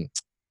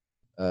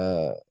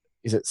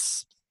is it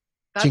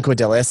Cinque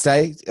del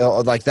Este,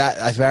 or like that?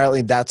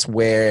 Apparently that's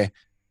where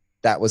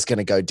that was going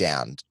to go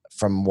down,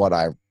 from what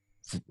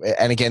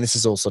and again, this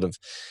is all sort of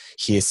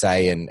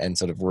hearsay and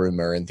sort of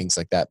rumor and things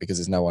like that, because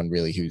there's no one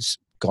really who's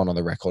gone on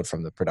the record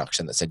from the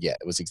production that said, yeah,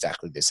 it was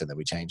exactly this, and then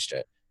we changed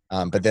it.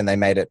 But then they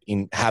made it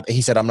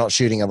he said, I'm not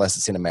shooting unless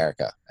it's in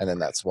America. And then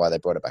that's why they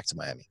brought it back to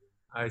Miami.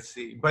 I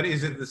see. But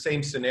is it the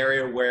same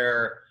scenario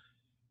where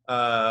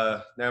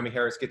Naomi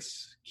Harris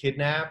gets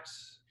kidnapped?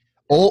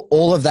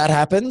 All of that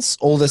happens,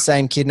 all the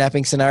same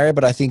kidnapping scenario.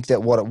 But I think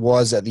that what it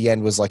was at the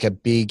end was like a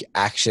big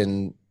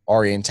action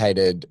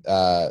orientated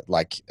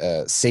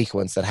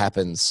sequence that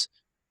happens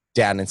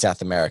down in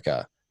South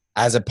America,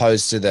 as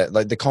opposed to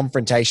the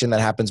confrontation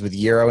that happens with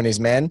Euro and his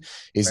men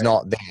is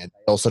not there. They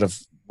all sort of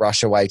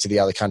rush away to the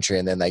other country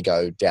and then they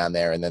go down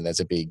there and then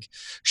there's a big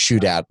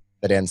shootout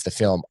that ends the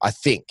film, I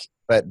think.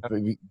 But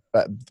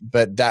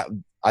that,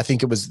 I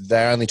think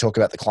they only talk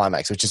about the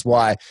climax, which is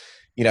why,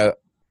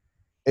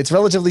 it's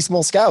relatively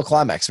small scale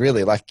climax,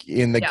 really. Like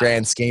in the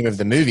grand scheme of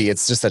the movie,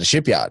 it's just at a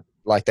shipyard.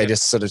 Like they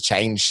just sort of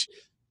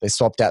they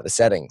swapped out the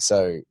setting.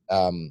 So,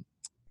 and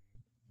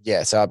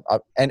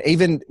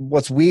even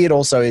what's weird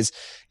also is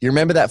you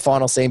remember that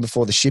final scene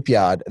before the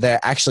shipyard, they're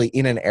actually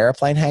in an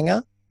airplane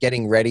hangar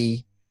getting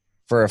ready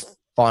for a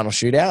final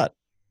shootout.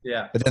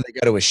 Yeah. But then they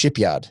go to a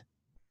shipyard.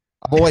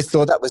 I've always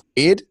thought that was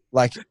weird.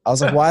 Like, I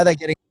was like, why are they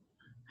getting,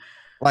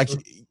 like,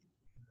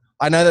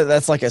 I know that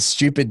that's like a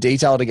stupid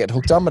detail to get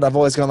hooked on, but I've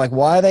always gone like,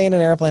 why are they in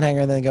an airplane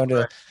hangar and then going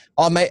to,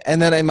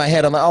 and then in my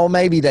head, I'm like,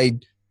 maybe they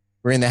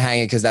were in the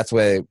hangar because that's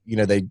where,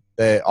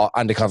 their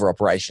undercover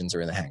operations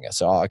are in the hangar.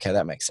 So, okay,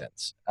 that makes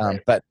sense.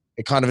 But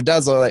it kind of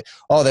does like,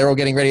 they're all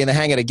getting ready in the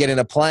hangar to get in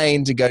a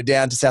plane to go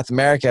down to South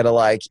America to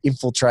like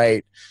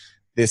infiltrate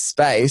this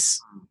space.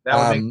 That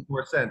would make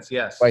more sense,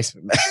 yes.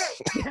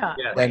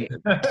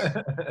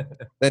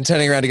 Then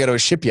turning around to go to a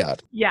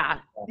shipyard. Yeah.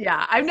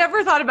 I've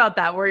never thought about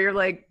that where you're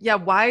like,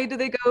 why do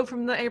they go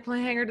from the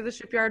airplane hangar to the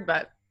shipyard?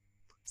 But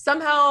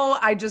somehow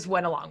I just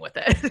went along with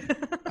it.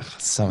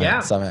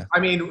 Somehow. I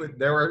mean,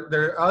 there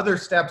are other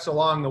steps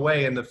along the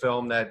way in the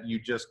film that you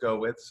just go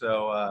with.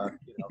 So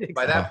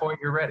by that point,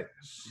 you're ready.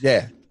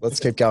 Yeah, let's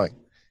keep going.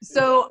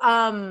 So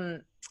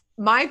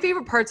my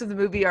favorite parts of the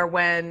movie are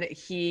when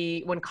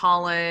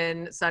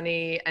Colin,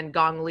 Sonny, and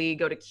Gong Li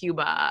go to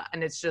Cuba,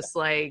 and it's just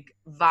like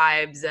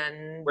vibes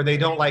and where they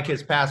don't like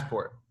his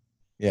passport.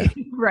 Yeah.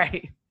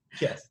 Right.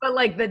 Yes. But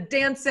like the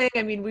dancing,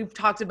 I mean, we've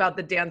talked about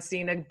the dance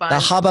scene a bunch. The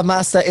harbor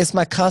master is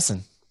my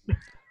cousin.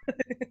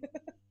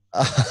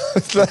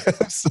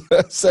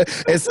 So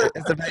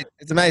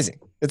it's amazing.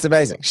 It's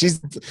amazing.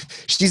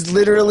 She's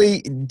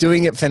literally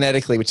doing it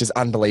phonetically, which is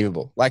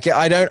unbelievable. Like,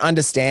 I don't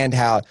understand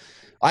how.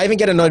 I even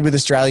get annoyed with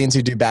Australians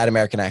who do bad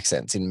American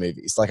accents in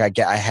movies. Like,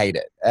 I hate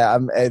it.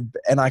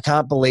 And I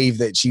can't believe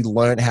that she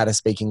learned how to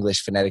speak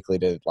English phonetically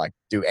to like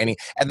do any.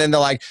 And then they're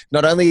like,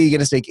 not only are you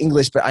going to speak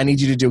English, but I need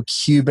you to do a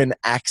Cuban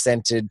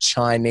accented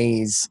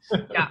Chinese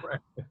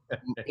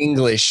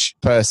English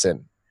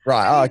person.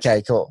 Right. Oh,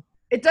 okay, cool.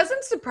 It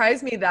doesn't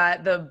surprise me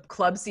that the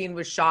club scene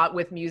was shot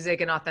with music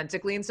and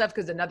authentically and stuff.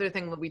 Because another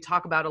thing that we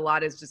talk about a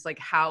lot is just like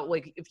how,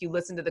 like, if you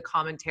listen to the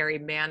commentary,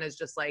 man is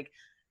just like,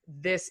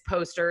 this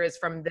poster is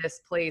from this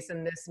place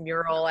and this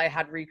mural I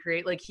had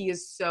recreate. Like, he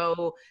is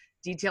so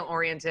detail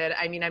oriented.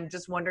 I mean, I'm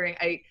just wondering,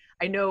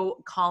 I know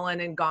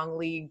Colin and Gong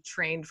Li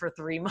trained for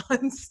 3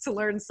 months to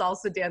learn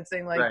salsa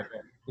dancing. Like, right.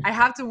 I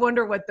have to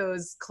wonder what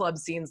those club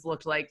scenes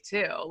looked like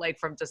too, like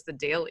from just the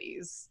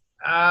dailies.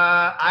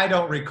 I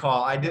don't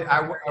recall. I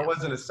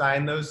wasn't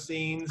assigned those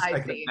scenes. I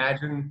can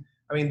imagine.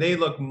 I mean, they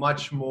look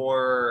much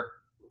more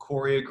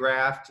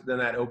choreographed than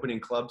that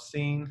opening club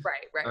scene.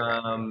 Right.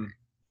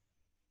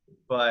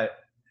 But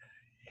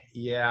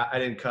yeah, I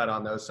didn't cut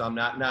on those, so I'm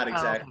not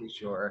exactly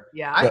sure.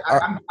 Yeah,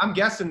 I'm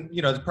guessing,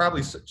 it's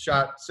probably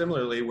shot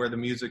similarly where the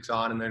music's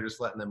on and they're just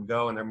letting them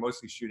go and they're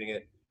mostly shooting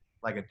it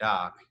like a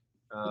doc.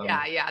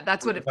 Yeah,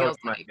 that's what it feels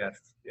like.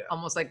 Yeah.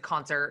 Almost like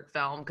concert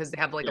film because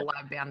they have like a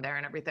live band there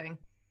and everything.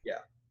 Yeah,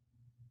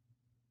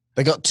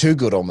 they got too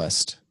good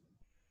almost.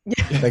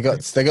 Yeah, they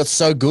got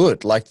so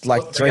good, like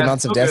 3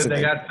 months of Destiny.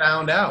 They got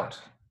found out.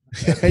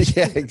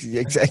 Yeah,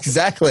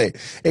 exactly.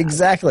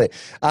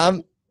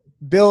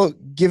 Bill,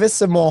 give us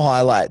some more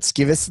highlights.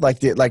 Give us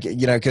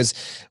because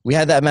we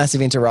had that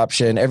massive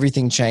interruption.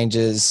 Everything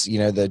changes.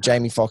 The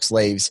Jamie Foxx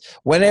leaves.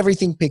 When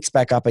everything picks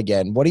back up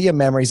again, what are your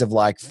memories of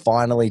like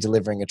finally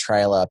delivering a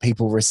trailer,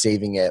 people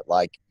receiving it,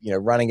 like,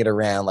 running it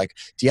around? Like,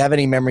 do you have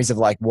any memories of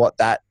like what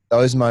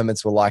those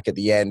moments were like at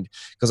the end?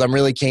 Because I'm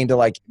really keen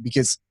to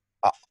because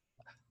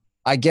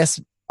I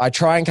guess I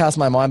try and cast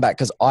my mind back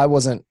because I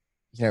wasn't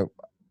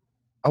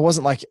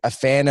like a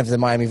fan of the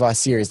Miami Vice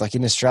series. Like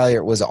in Australia,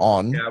 it was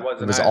on. Yeah,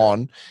 it was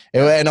on.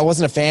 And I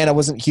wasn't a fan. I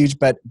wasn't huge,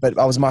 but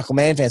I was a Michael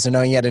Mann fan. So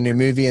knowing he had a new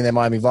movie and then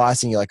Miami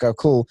Vice, and you're like, oh,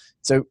 cool.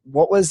 So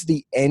what was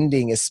the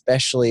ending,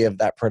 especially of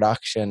that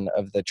production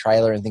of the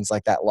trailer and things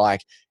like that?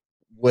 Like,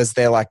 was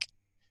there like?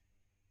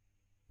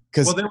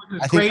 There was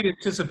great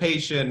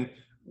anticipation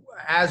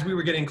as we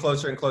were getting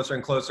closer and closer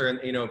and closer, and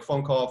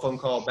phone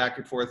call back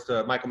and forth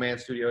to Michael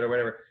Mann's studio or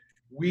whatever.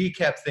 We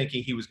kept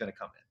thinking he was going to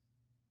come in.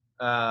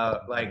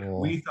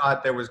 We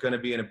thought there was going to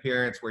be an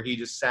appearance where he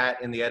just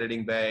sat in the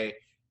editing bay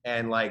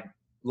and like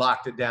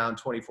locked it down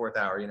 24th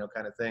hour,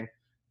 kind of thing.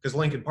 Because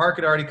Linkin Park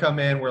had already come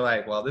in. We're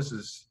like, well, this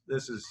is,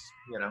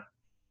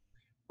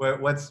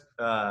 what's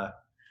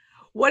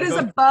what is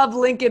above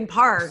Linkin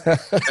Park?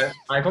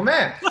 Michael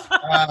Mann.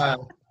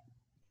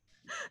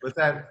 What's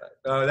that?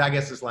 I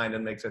guess this line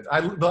doesn't make sense. I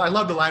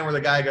love the line where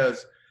the guy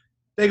goes,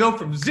 they go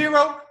from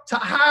zero to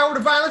high order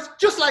violence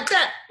just like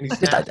that. And he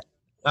snaps.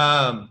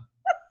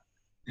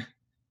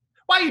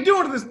 why are you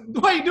doing this?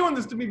 Why are you doing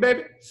this to me,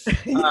 baby?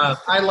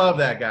 I love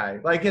that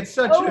guy. Like, it's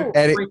such a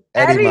Eddie great,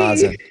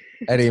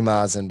 Eddie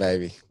Marsan,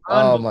 baby.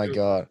 Oh my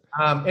God.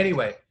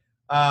 Anyway,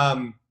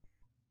 I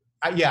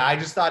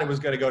just thought it was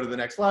going to go to the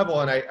next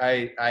level,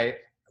 and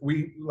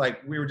we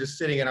were just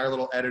sitting in our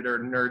little editor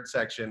nerd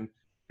section,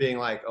 being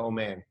like, "Oh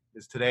man,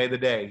 is today the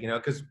day?" You know,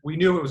 because we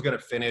knew it was going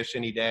to finish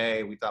any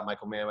day. We thought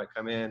Michael Mann might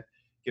come in,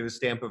 give a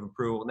stamp of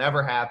approval.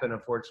 Never happened,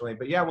 unfortunately.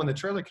 But yeah, when the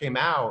trailer came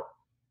out,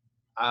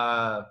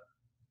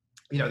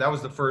 you know, that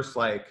was the first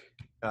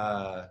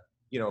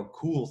you know,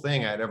 cool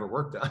thing I'd ever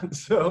worked on.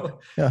 So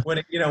yeah. when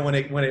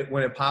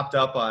it popped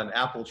up on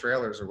Apple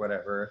Trailers or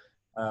whatever,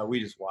 we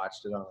just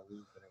watched it on a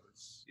loop, and it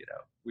was, you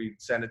know, we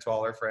sent it to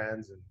all our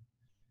friends, and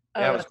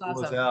it was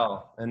cool as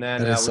hell. And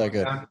then that is so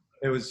good.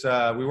 It was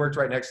we worked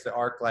right next to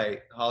ArcLight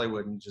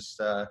Hollywood, and just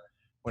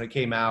when it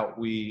came out,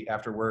 we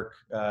after work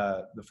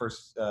the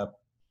first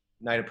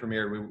night of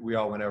premiere, we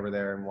all went over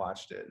there and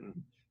watched it and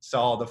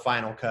saw the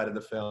final cut of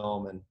the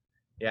film, and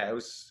yeah, it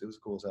was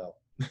cool as hell.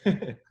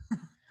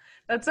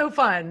 That's so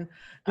fun.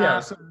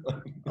 Yeah.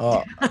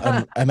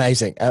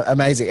 Amazing.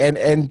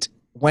 And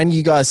when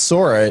you guys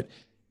saw it,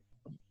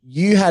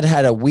 you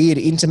had a weird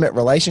intimate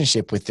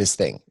relationship with this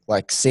thing,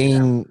 like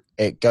seeing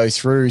it go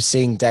through,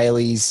 seeing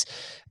dailies,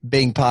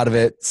 being part of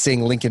it,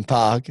 seeing Linkin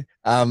Park,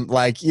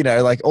 like, you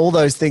know, like all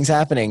those things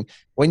happening.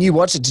 When you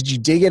watched it, did you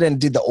dig it, and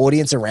did the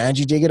audience around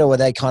you dig it, or were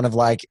they kind of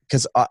like,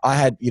 because I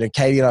had, you know,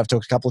 Katie and I've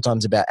talked a couple of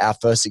times about our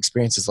first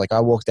experiences. Like I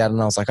walked out and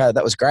I was like, oh,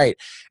 that was great.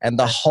 And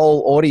the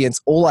whole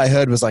audience, all I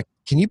heard was like,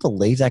 can you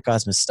believe that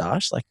guy's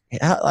mustache? Like,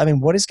 I mean,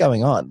 what is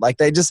going on? Like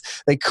they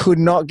could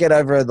not get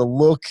over the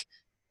look.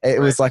 It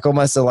was like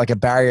almost like a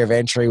barrier of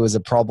entry was a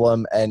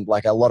problem. And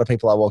like a lot of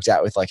people I walked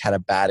out with like had a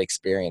bad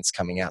experience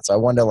coming out. So I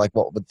wonder like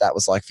what that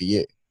was like for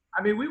you.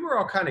 I mean, we were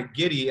all kind of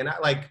giddy, and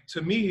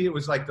to me, it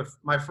was like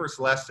my first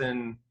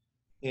lesson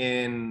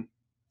in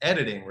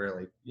editing,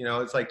 really. You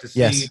know, it's like to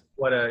see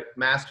what a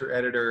master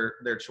editor,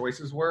 their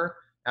choices were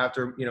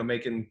after, you know,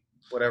 making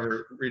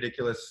whatever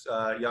ridiculous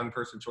young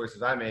person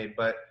choices I made.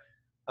 But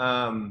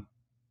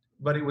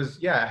it was,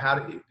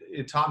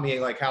 it taught me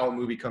like how a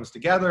movie comes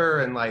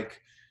together, and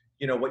like,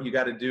 you know, what you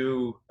got to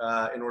do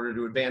in order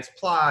to advance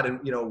plot, and,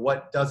 you know,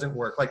 what doesn't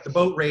work. Like the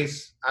boat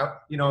race,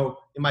 you know,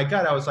 in my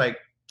gut, I was like,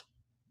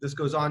 this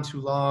goes on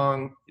too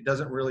long. It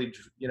doesn't really,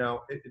 you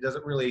know, it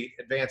doesn't really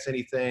advance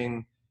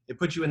anything. It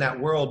puts you in that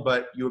world,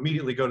 but you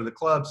immediately go to the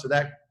club. So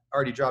that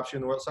already drops you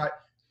in the world. So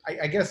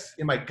I guess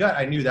in my gut,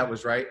 I knew that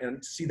was right.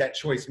 And to see that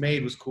choice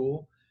made was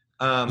cool.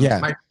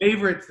 My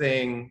favorite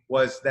thing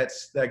was that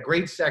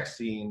great sex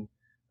scene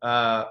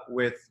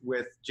with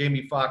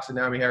Jamie Foxx and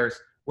Naomi Harris,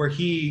 where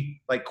he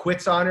like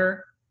quits on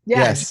her.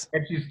 Yes.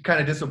 And she's kind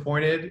of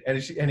disappointed, and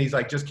he's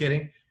like, just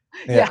kidding.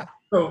 Yeah.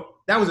 So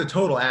that was a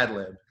total ad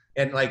lib.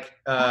 And like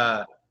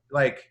in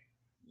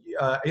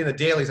the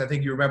dailies, I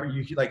think you remember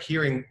you like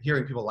hearing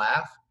people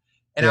laugh,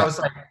 and I was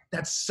like,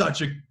 that's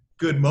such a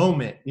good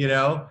moment, you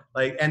know,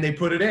 like, and they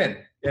put it in,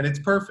 and it's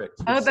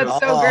perfect. Oh, that's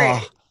so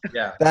great.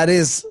 Yeah. That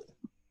is.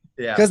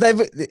 Yeah.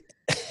 Because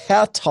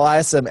how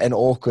tiresome and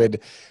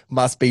awkward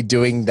must be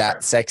doing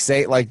that sex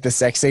scene, like the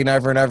sex scene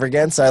over and over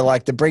again. So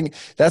like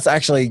that's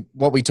actually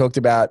what we talked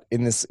about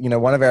in this, you know,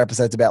 one of our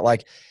episodes about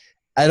like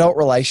adult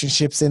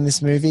relationships in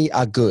this movie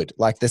are good.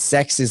 Like the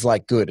sex is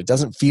like good. It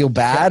doesn't feel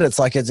bad. It's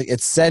like,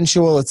 it's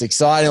sensual. It's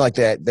exciting. Like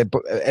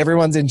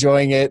everyone's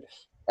enjoying it.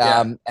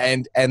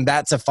 And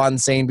that's a fun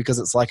scene because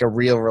it's like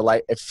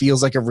it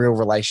feels like a real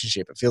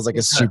relationship. It feels like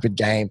a stupid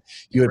game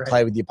you would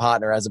play with your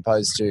partner, as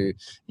opposed to,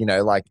 you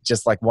know, like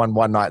just like one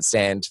night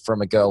stand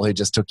from a girl who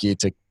just took you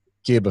to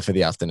Cuba for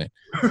the afternoon.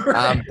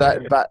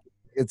 But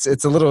it's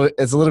a little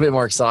bit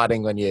more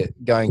exciting when you're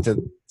going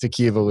to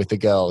Cuba with the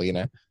girl, you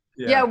know?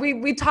 Yeah.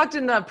 We talked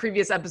in the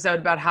previous episode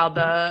about how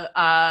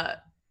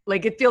the,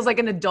 like it feels like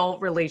an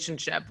adult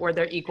relationship where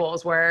they're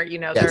equals, where, you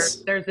know,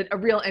 there's a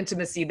real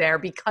intimacy there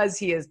because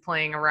he is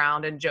playing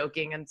around and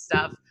joking and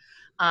stuff.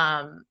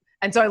 And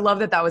so I love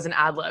that was an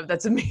ad lib.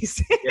 That's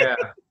amazing. Yeah.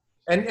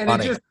 And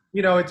it just,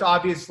 you know, it's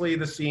obviously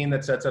the scene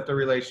that sets up the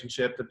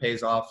relationship that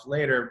pays off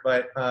later.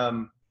 But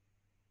in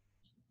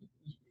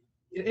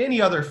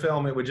any other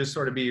film, it would just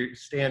sort of be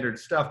standard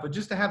stuff. But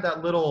just to have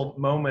that little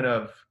moment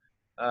of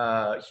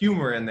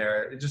humor in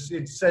there,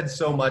 it said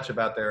so much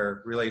about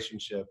their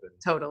relationship.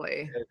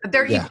 Totally. That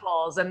they're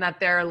equals, and that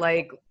they're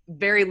like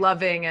very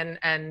loving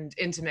and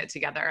intimate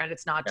together, and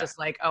it's not just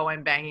like, oh,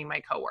 I'm banging my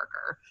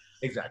coworker.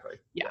 Exactly.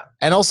 Yeah.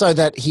 And also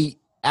that he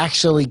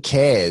actually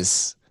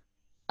cares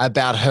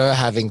about her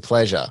having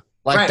pleasure.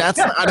 Like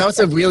I know it's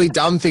a really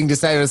dumb thing to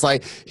say, but it's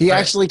like he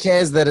actually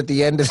cares that at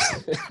the end of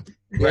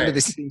end of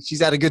this,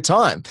 she's had a good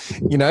time,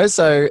 you know?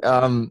 So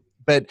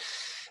but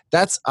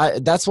that's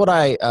what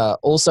I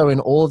also, in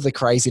all of the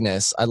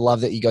craziness, I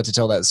love that you got to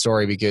tell that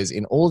story, because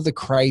in all of the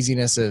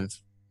craziness of,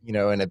 you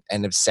know,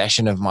 an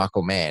obsession of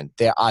Michael Mann,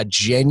 there are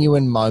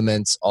genuine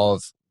moments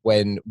of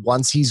when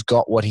once he's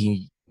got what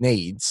he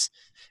needs,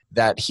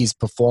 that his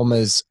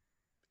performers,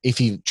 if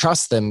he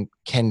trusts them,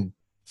 can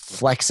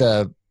flex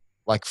a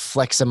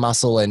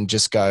muscle and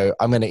just go,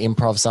 I'm going to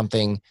improv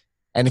something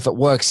And if it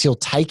works, he'll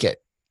take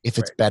it if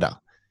it's better.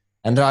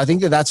 And I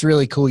think that that's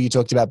really cool. You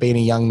talked about being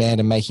a young man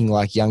and making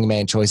like young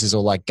man choices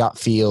or like gut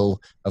feel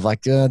of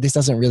like, this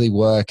doesn't really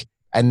work.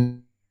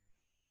 And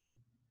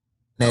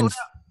then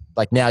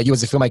like now you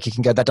as a filmmaker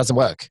can go, that doesn't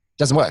work.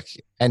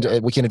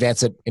 And we can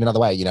advance it in another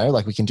way, you know,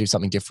 like we can do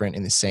something different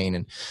in this scene.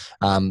 And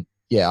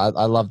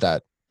I love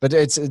that. But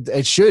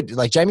it should,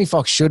 like Jamie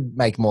Foxx should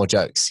make more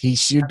jokes. He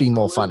should be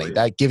more funny.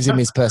 That gives him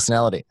his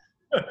personality.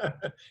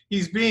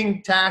 He's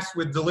being tasked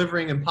with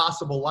delivering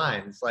impossible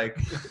lines. Like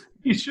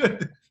he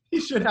should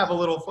have a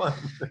little fun.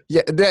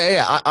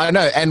 Yeah, I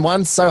know. And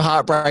one's so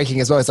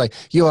heartbreaking as well. It's like,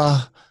 you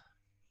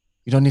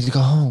don't need to go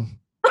home.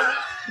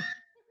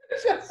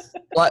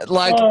 like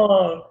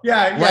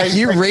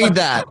you read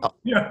that.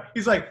 Yeah,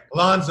 he's like,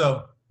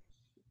 Alonzo,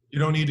 you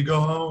don't need to go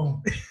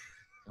home.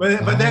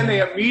 But then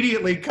they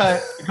immediately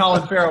cut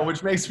Colin Farrell,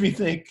 which makes me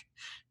think,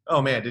 oh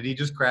man, did he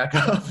just crack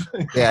up?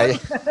 Yeah.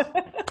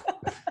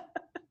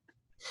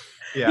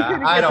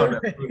 Yeah, I don't know.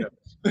 Who knows?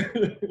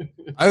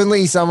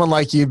 Only someone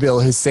like you,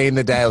 Bill, who's seen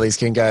the dailies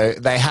can go,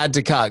 they had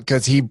to cut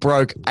because he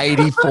broke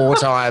 84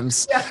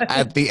 times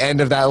at the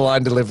end of that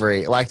line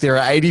delivery. Like there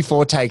are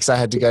 84 takes I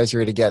had to go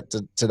through to get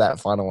to that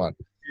final one.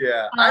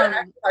 Yeah,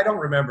 I don't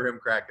remember him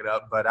cracking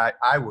up, but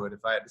I would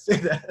if I had to say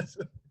that.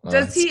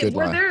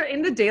 There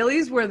in the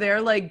dailies, were there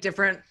like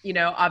different, you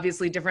know,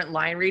 obviously different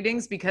line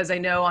readings? Because I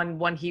know on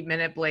One Heat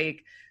Minute,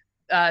 Blake,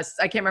 I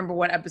can't remember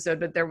what episode,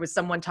 but there was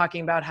someone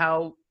talking about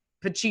how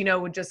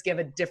Pacino would just give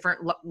a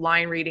different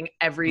line reading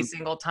every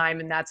single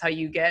time, and that's how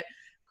you get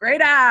great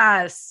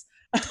ass.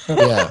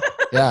 Yeah.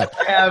 I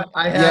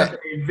have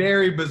a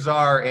very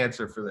bizarre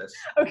answer for this.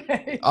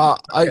 Okay.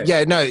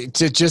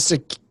 Just to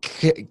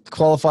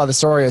qualify the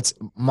story, it's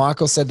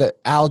Michael said that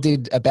Al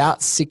did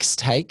about 6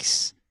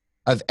 takes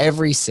of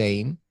every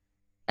scene,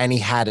 and he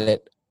had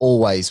it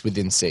always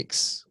within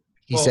 6.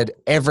 He said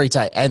every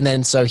take, and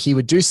then so he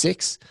would do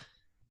 6.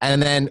 And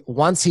then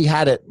once he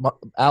had it,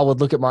 Al would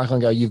look at Michael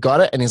and go, "You've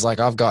got it?" And he's like,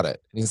 "I've got it."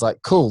 And he's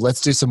like, "Cool,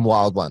 let's do some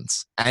wild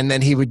ones." And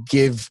then he would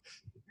give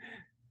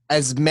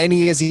as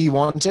many as he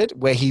wanted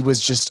where he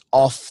was just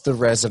off the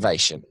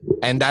reservation.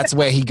 And that's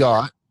where he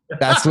got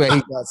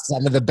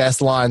some of the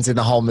best lines in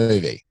the whole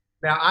movie.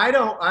 Now, I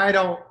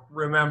don't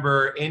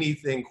remember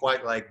anything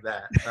quite like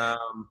that.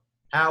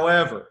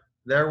 However,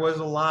 there was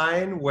a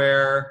line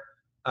where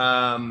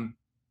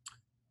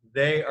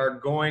they're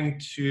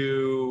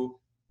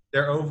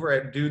over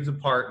at Dude's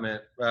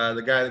apartment.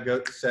 The guy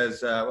that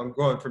says, I'm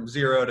going from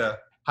 0 to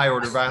high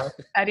order violence.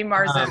 Eddie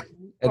Marsan.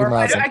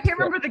 I can't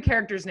remember the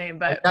character's name,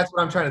 but that's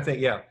what I'm trying to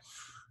think. Yeah.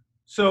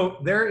 So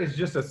there is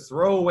just a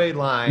throwaway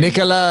line.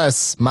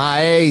 Nicholas,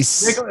 my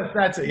ace. Nicholas,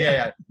 that's it.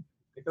 Yeah.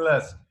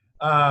 Nicholas.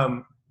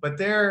 But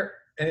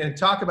and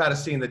talk about a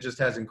scene that just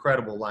has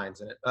incredible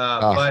lines in it.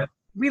 But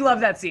we love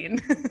that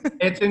scene.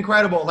 It's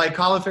incredible. Like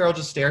Colin Farrell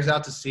just stares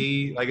out to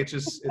sea. Like it's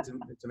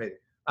amazing.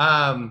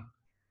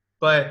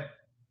 But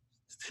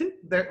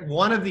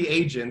one of the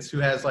agents who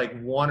has like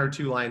 1 or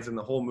 2 lines in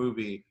the whole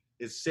movie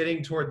is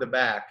sitting toward the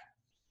back,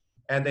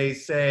 and they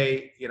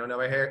say, you know,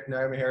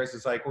 Naomi Harris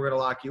is like, "We're gonna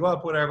lock you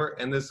up, whatever."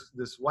 And this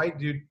white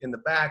dude in the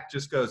back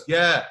just goes,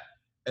 "Yeah,"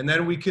 and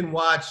then we can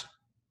watch.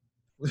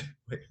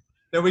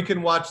 Then we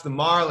can watch the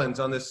Marlins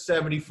on this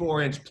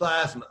 74-inch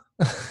plasma.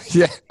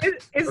 Yeah.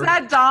 Is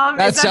that Dom?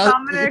 That's is that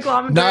Dominic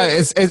Lomenberg? No,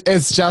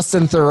 it's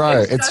Justin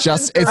Theroux. It's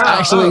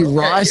actually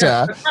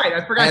writer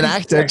and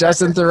actor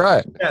Justin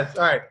Theroux. Yes,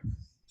 all right.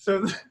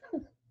 So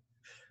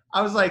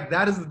I was like,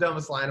 that is the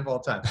dumbest line of all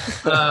time.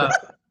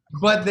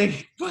 But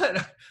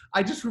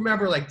I just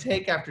remember like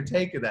take after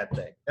take of that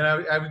thing. And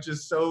I was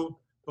just so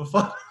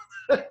befuddled.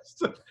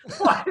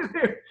 Why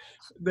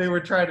they were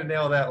trying to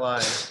nail that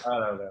line. I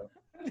don't know.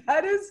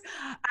 That is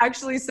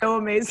actually so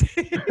amazing.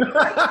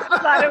 I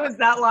thought it was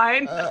that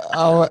line.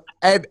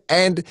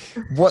 And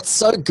what's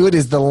so good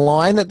is the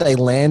line that they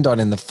land on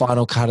in the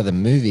final cut of the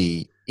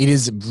movie. It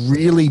is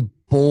really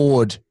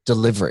bored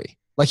delivery.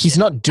 Like he's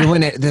not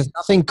doing it. There's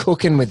nothing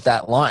cooking with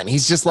that line.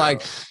 He's just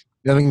like,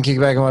 we can kick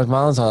back and watch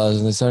Marlins highlights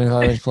in the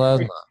 75-inch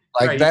plasma.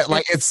 Like that.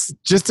 Like it's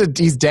just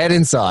he's dead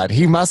inside.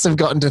 He must have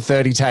gotten to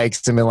 30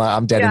 takes to be like,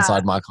 I'm dead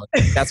inside, Michael.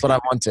 That's what I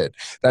wanted.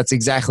 That's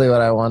exactly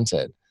what I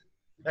wanted.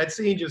 That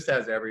scene just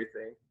has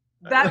everything.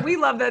 We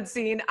love that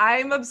scene.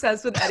 I'm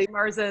obsessed with Eddie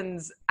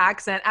Marsan's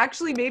accent.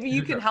 Actually, maybe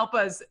you can help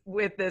us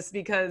with this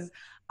because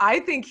I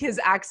think his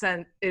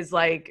accent is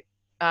like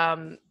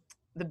the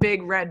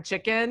big red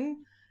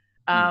chicken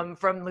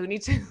from Looney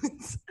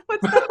Tunes.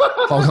 What's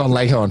that? Foghorn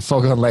Leghorn. Oh,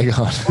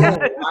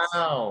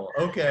 wow.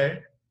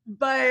 Okay.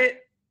 But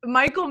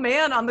Michael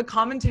Mann on the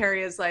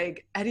commentary is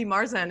like, Eddie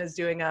Marsan is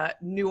doing a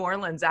New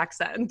Orleans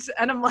accent.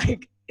 And I'm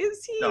like,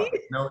 is he? No,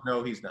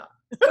 he's not.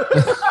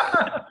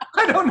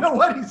 I don't know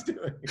what he's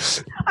doing.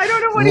 I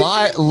don't know what he's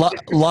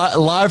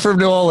doing. Live from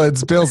New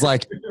Orleans, Bill's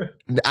like,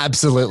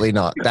 absolutely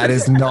not. That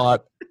is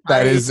not.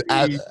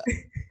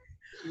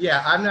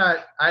 Yeah, I'm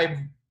not. I've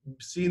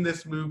seen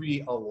this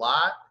movie a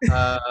lot,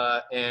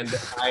 and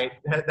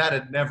that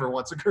had never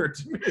once occurred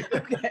to me.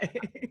 Okay.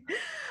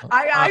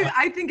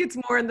 I think it's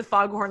more in the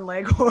Foghorn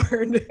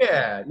Leghorn.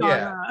 Yeah,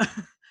 yeah.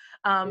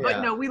 genre.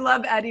 But no, we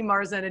love Eddie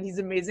Marsan and he's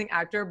an amazing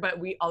actor, but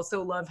we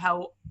also love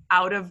how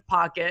out of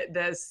pocket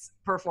this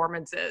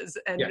performance is.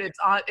 And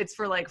it's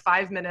for like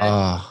 5 minutes,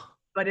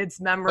 but it's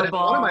But memorable.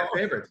 it's one of my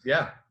favorites.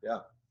 Yeah, yeah.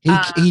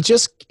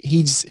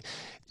 He's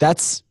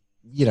that's,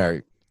 you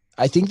know,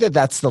 I think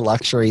that's the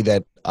luxury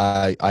that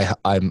I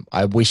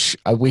wish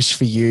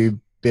for you,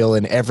 Bill,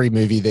 in every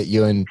movie that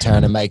you and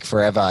Turner make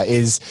forever,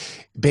 is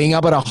being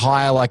able to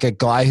hire like a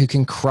guy who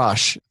can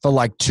crush for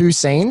like 2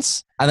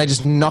 scenes and they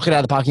just knock it out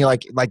of the park. And you're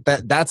like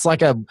that. That's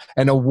like an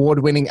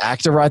award-winning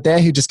actor right there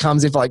who just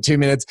comes in for like 2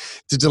 minutes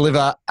to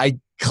deliver a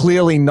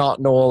clearly not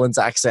New Orleans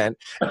accent,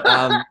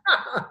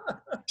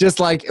 just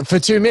like for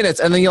 2 minutes,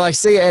 and then you're like,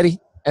 "See you, Eddie,"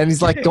 and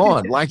he's like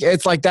gone. Like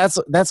it's like that's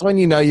when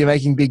you know you're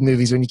making big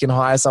movies, when you can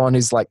hire someone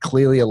who's like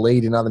clearly a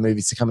lead in other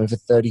movies to come in for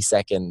 30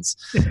 seconds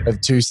of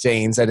 2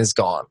 scenes and is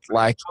gone.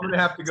 Like I'm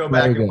gonna have to go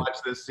back and watch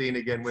this scene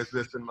again with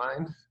this in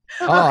mind.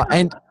 Oh,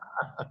 and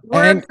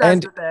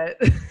Obsessed with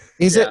it.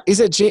 is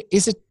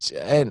it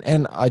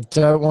and I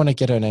don't want to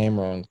get her name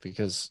wrong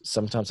because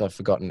sometimes I've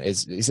forgotten.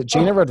 Is it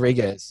Gina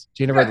Rodriguez?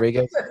 Gina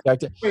Rodriguez.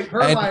 Wait,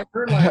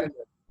 her line.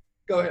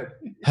 Go ahead.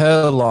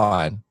 Her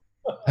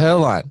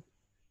line.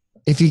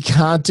 If you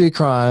can't do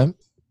crime,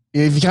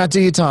 if you can't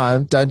do your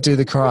time, don't do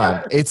the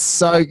crime. It's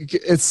so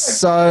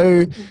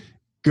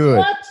good.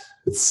 What?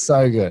 It's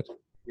so good.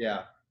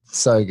 Yeah.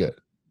 So good.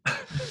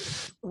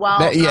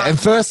 Well, and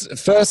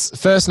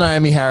first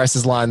Naomi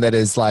Harris's line that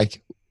is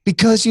like,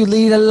 because you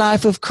lead a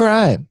life of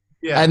crime.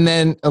 Yeah. And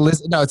then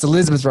it's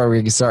Elizabeth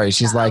Rodriguez. Sorry,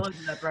 she's like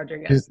Elizabeth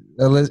Rodriguez.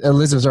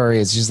 Elizabeth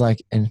Rodriguez. She's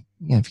like, and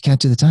if you can't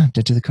do the time,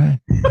 don't do the crime.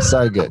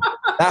 So good.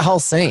 That whole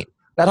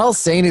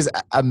scene is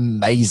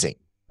amazing.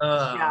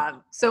 Yeah,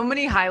 so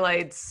many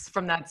highlights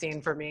from that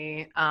scene for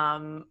me.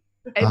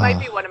 It might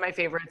be one of my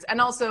favorites. And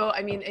also,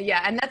 I mean,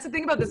 yeah, and that's the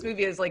thing about this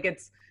movie is like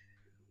it's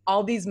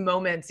all these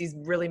moments, these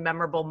really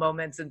memorable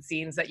moments and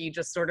scenes that you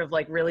just sort of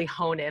like really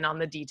hone in on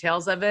the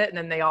details of it, and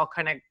then they all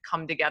kind of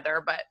come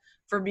together. But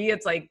for me,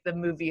 it's like the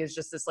movie is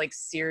just this like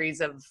series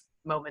of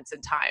moments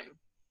in time.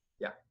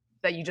 Yeah.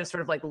 That you just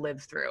sort of like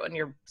live through and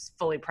you're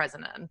fully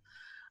present in.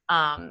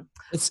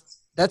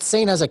 That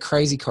scene has a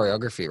crazy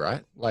choreography,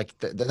 right? Like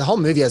the whole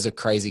movie has a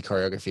crazy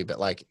choreography, but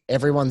like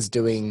everyone's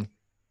doing.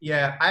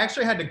 Yeah, I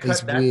actually had to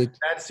cut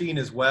that scene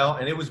as well,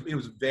 and it was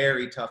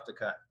very tough to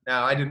cut.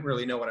 Now, I didn't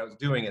really know what I was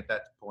doing at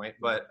that point,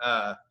 but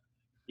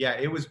yeah,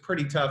 it was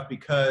pretty tough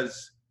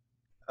because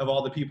of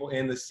all the people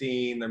in the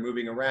scene. They're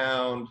moving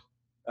around.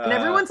 And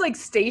everyone's like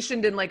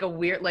stationed in like a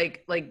weird,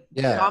 like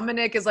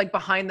Dominic is like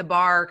behind the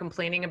bar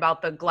complaining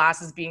about the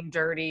glasses being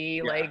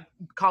dirty. Yeah. Like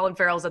Colin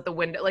Farrell's at the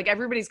window. Like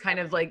everybody's kind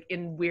of like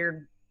in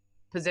weird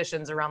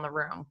positions around the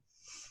room.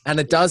 And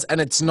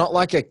it's not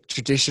like a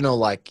traditional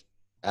like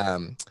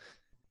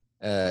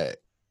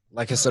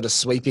a sort of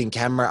sweeping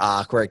camera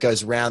arc where it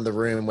goes around the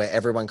room where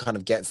everyone kind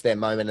of gets their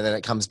moment and then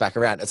it comes back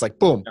around. It's like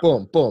boom,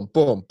 boom, boom,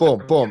 boom,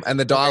 boom, boom, and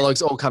the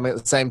dialogue's all coming at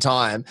the same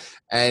time.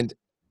 And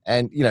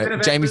you know,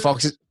 Jamie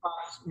Foxx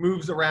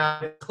moves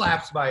around and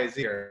claps by his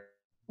ear.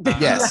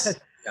 Yes.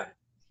 Yeah.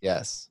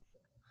 Yes.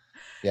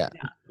 Yeah.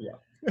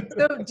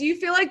 So do you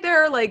feel like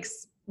there are like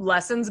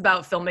lessons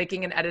about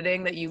filmmaking and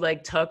editing that you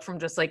like took from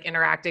just like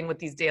interacting with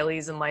these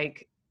dailies and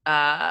like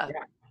I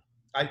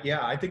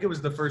think it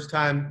was the first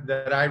time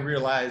that I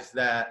realized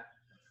that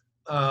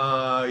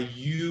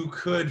you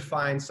could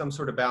find some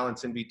sort of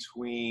balance in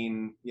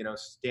between, you know,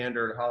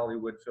 standard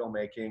Hollywood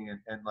filmmaking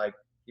and like,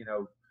 you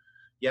know,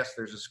 yes,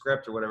 there's a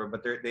script or whatever,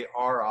 but they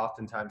are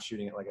oftentimes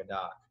shooting it like a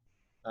doc.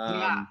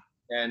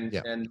 And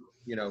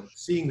you know,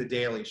 seeing the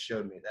dailies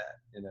showed me that,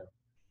 you know.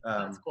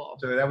 That's cool.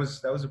 So that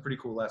was a pretty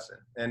cool lesson.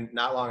 And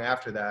not long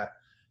after that,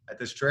 at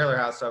this trailer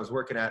house I was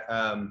working at,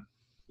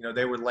 you know,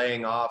 they were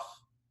laying off,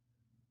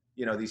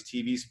 you know, these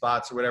TV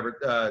spots or whatever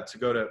to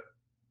go to,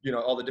 you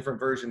know, all the different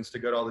versions to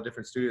go to all the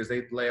different studios.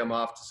 They'd lay them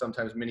off to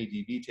sometimes mini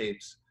DV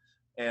tapes.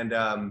 And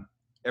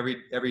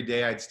every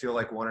day I'd steal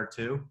like 1 or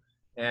 2.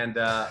 And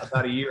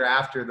about a year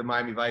after the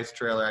Miami Vice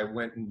trailer, I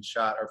went and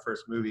shot our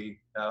first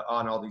movie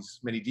on all these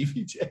mini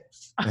DV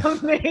tapes.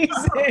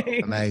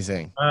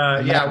 Amazing.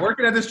 Yeah,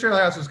 working at this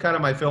trailer house was kind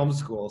of my film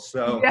school.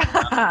 So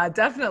yeah,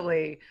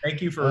 definitely.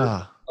 Thank you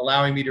for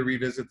allowing me to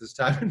revisit this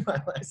time in my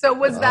life. So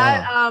was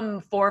that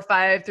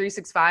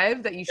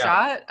 45365 that you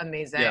shot?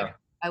 Amazing. Yeah.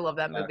 I love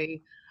that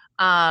movie.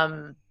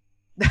 And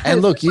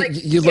look, like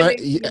you learn.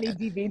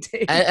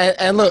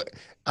 And look,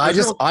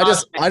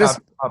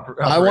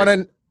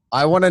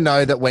 I want to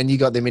know that when you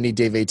got the mini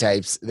DV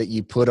tapes that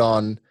you put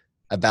on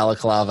a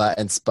balaclava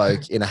and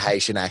spoke in a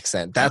Haitian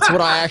accent. That's what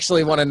I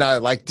actually want to know.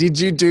 Like, did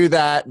you do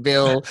that,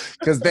 Bill?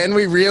 Because then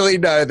we really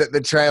know that the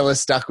trailer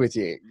stuck with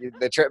you.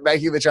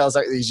 Making the trailer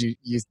stuck with you,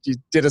 you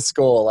did a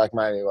score like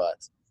Miami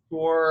was.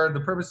 For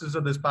the purposes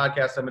of this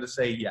podcast, I'm going to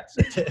say yes,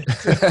 I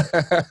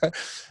did.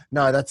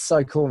 No, that's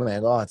so cool,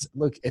 man.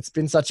 Look, it's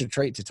been such a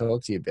treat to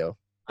talk to you, Bill.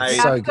 It's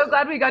Yeah, so I'm so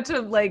glad we got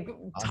to like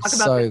talk about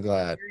so the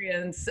glad.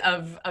 experience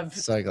of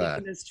So glad.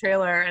 making this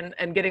trailer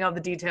and getting all the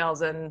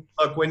details. And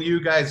Look, when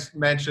you guys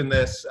mentioned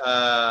this,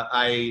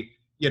 it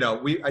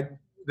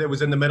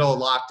was in the middle of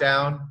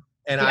lockdown,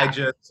 and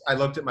Yeah. I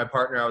looked at my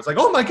partner. I was like,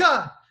 "Oh my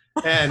god!"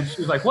 And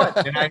she was like, "What?"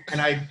 And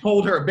I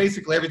told her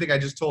basically everything I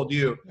just told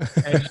you,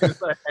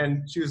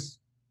 and she was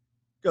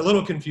a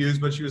little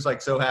confused, but she was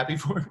like so happy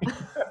for me.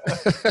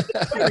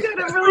 Good,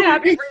 I'm really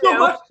happy for So you.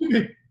 much to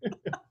me.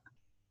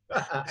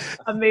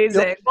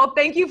 Amazing. Well,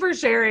 thank you for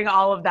sharing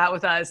all of that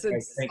with us. Thank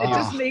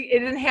you.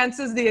 It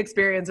enhances the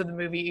experience of the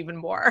movie even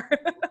more.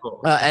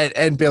 Cool.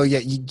 And Bill, yeah,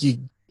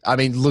 I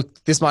mean,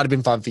 look, this might have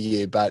been fun for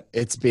you, but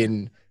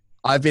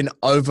I've been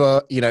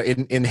over,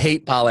 in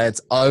heat parlance,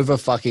 over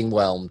fucking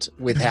whelmed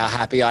with how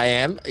happy I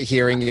am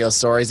hearing your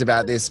stories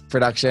about this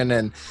production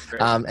and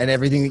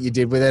everything that you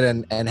did with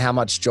it and how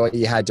much joy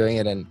you had doing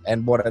it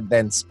and what it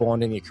then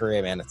spawned in your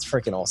career, man. It's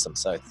freaking awesome.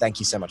 So thank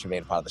you so much for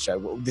being a part of the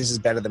show. This is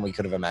better than we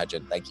could have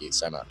imagined. Thank you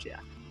so much.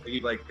 You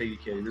like Katie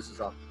Kitty. This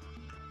is awesome.